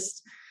own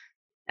just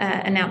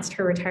announced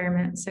her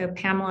retirement. So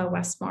Pamela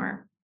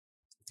Westmore,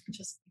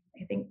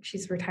 I think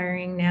she's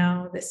retiring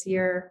now this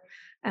year.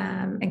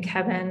 And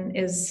Kevin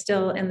is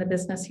still in the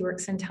business. He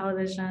works in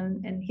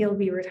television, and he'll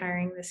be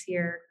retiring this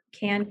year.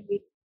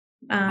 Candy,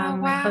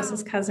 my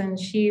closest cousin,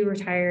 she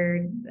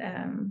retired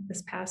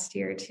this past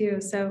year too.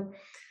 So,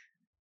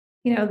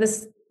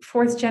 this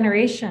 4th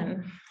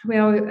generation,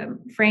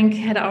 Frank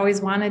had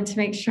always wanted to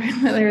make sure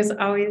that there's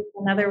always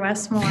another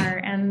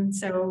Westmore. And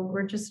so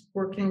we're just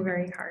working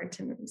very hard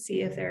to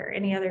see if there are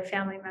any other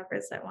family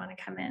members that want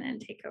to come in and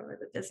take over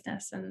the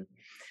business. And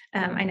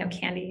I know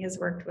Candy has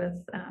worked with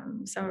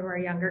some of our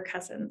younger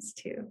cousins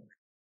too.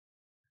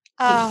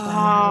 Teach them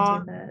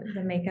how to do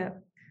the makeup.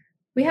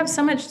 We have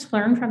so much to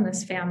learn from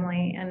this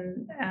family.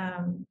 And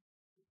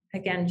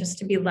again, just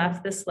to be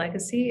left this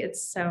legacy,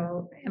 it's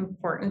so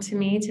important to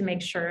me to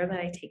make sure that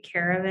I take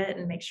care of it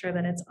and make sure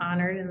that it's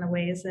honored in the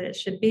ways that it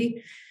should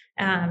be,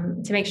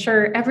 to make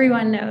sure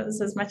everyone knows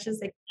as much as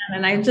they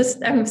can. And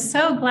I'm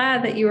so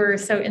glad that you were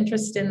so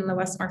interested in the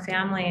Westmore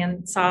family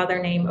and saw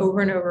their name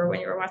over and over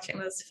when you were watching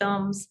those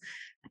films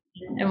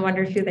and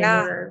wondered who they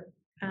were.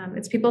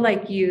 It's people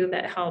like you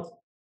that help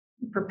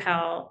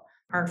propel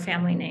our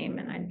family name.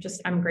 And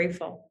I'm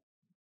grateful.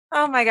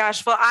 Oh my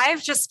gosh. Well,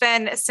 I've just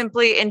been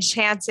simply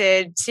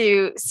enchanted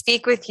to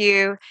speak with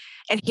you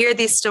and hear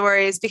these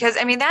stories, because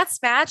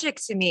that's magic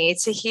to me,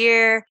 to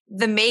hear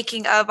the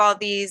making of all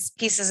these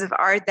pieces of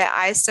art that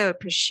I so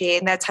appreciate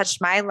and that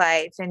touched my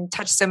life and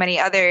touched so many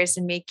others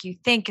and make you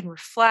think and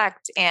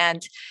reflect.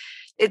 And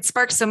it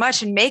sparks so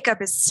much, and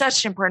makeup is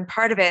such an important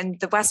part of it. And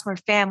the Westmore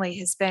family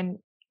has been,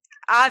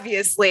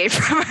 obviously,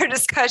 from our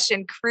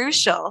discussion,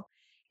 crucial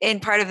in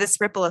part of this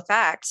ripple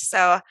effect.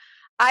 So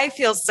I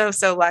feel so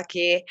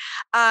lucky.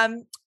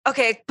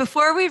 Okay,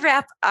 before we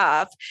wrap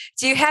up,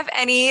 do you have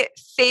any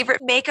favorite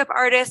makeup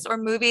artists or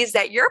movies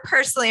that you're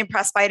personally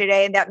impressed by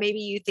today and that maybe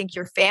you think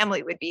your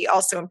family would be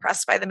also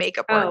impressed by the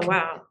makeup work? Oh,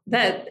 wow.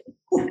 That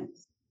a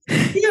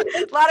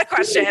lot of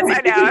questions.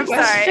 I know. I'm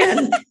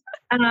sorry.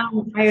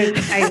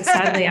 I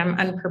sadly, I'm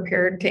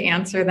unprepared to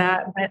answer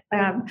that, but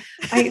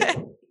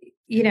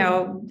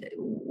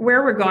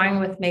where we're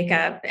going with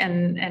makeup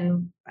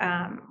and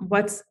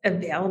what's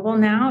available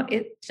now,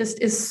 it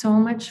just is so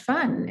much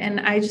fun. And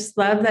I just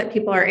love that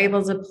people are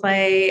able to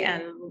play.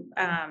 And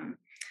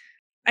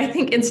I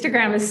think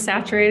Instagram is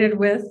saturated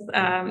with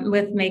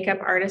makeup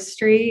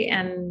artistry,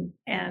 and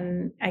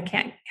I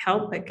can't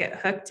help but get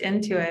hooked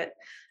into it.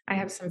 I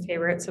have some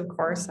favorites, of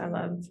course. I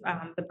love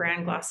the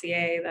brand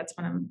Glossier. That's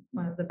one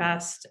of the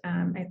best,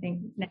 I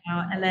think,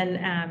 now. And then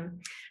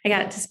I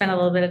got to spend a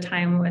little bit of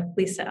time with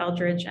Lisa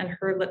Eldridge, and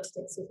her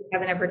lipsticks, if you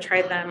haven't ever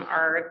tried them,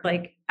 are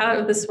like out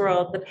of this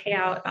world. The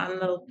payout on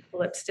the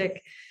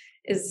lipstick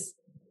is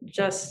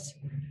just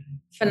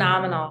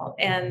phenomenal.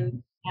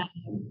 And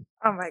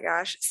oh my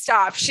gosh,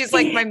 stop. She's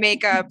like my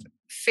makeup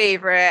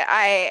favorite.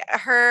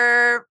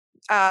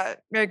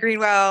 Mary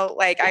Greenwell,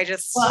 like I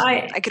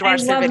could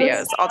watch their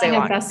videos all day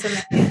long.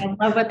 I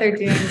love what they're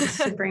doing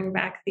just to bring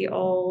back the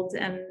old,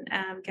 and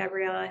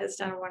Gabriella has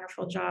done a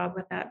wonderful job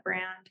with that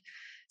brand.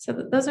 So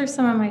those are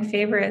some of my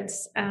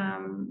favorites,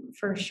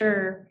 for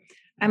sure.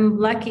 I'm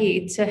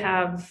lucky to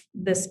have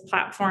this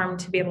platform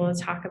to be able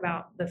to talk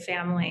about the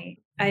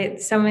family.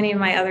 So many of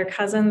my other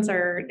cousins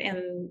are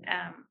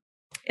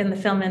in the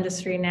film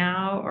industry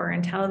now, or in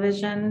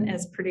television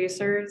as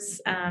producers.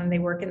 They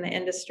work in the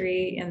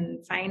industry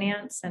in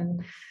finance.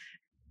 And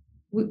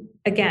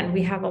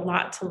we have a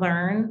lot to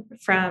learn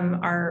from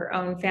our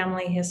own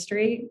family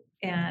history.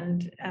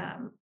 And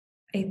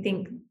I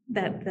think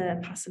that the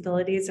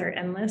possibilities are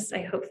endless.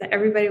 I hope that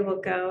everybody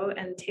will go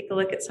and take a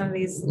look at some of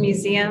these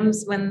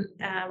museums when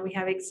we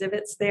have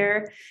exhibits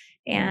there,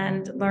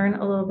 and learn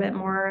a little bit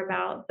more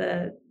about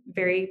the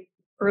very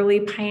early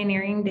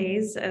pioneering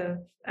days of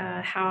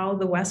how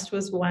the West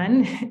was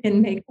won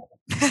in makeup.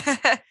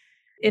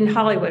 In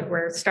Hollywood,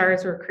 where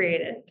stars were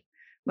created,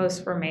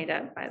 most were made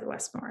up by the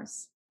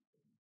Westmores.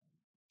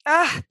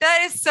 That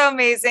is so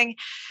amazing.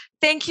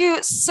 Thank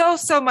you so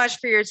much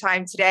for your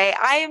time today.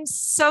 I am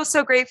so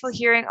grateful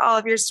hearing all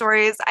of your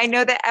stories. I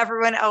know that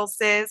everyone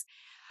else is.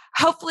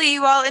 Hopefully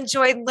you all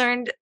enjoyed and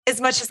learned as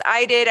much as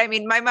I did. I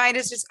mean, my mind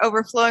is just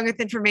overflowing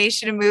with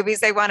information and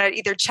movies I want to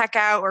either check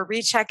out or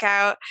recheck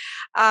out.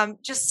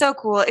 Just so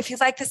cool. If you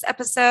like this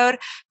episode,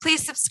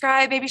 please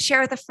subscribe, maybe share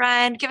with a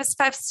friend, give us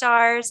 5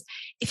 stars.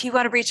 If you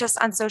want to reach us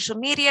on social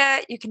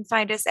media, you can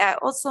find us at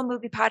Old Soul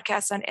Movie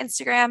Podcast on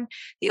Instagram,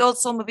 the Old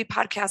Soul Movie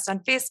Podcast on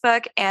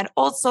Facebook, and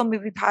Old Soul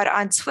Movie Pod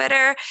on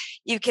Twitter.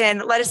 You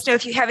can let us know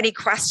if you have any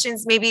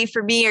questions, maybe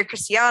for me or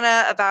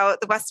Christiana, about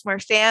the Westmore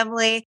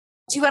family.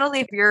 Do you want to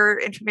leave your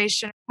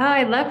information? Oh,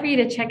 I'd love for you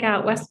to check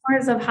out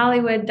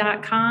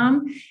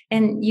westmoresofhollywood.com,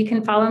 and you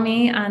can follow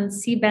me on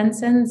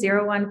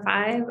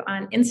cbenson015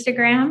 on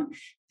Instagram.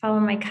 Follow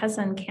my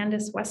cousin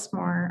Candace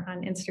Westmore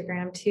on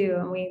Instagram too,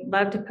 and we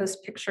love to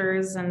post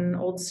pictures and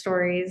old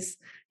stories.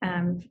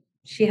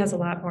 She has a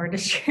lot more to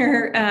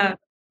share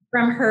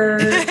from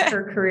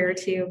her career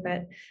too,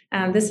 but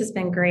this has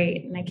been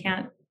great, and I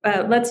can't.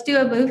 Let's do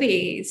a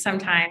movie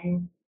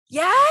sometime.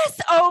 Yes!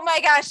 Oh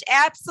my gosh,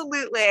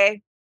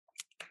 absolutely.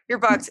 You're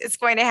booked. It's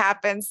going to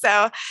happen.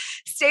 So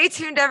stay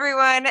tuned,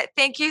 everyone.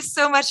 Thank you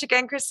so much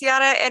again,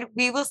 Christiana. And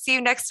we will see you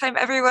next time,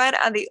 everyone,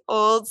 on the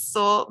Old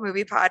Soul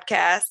Movie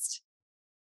Podcast.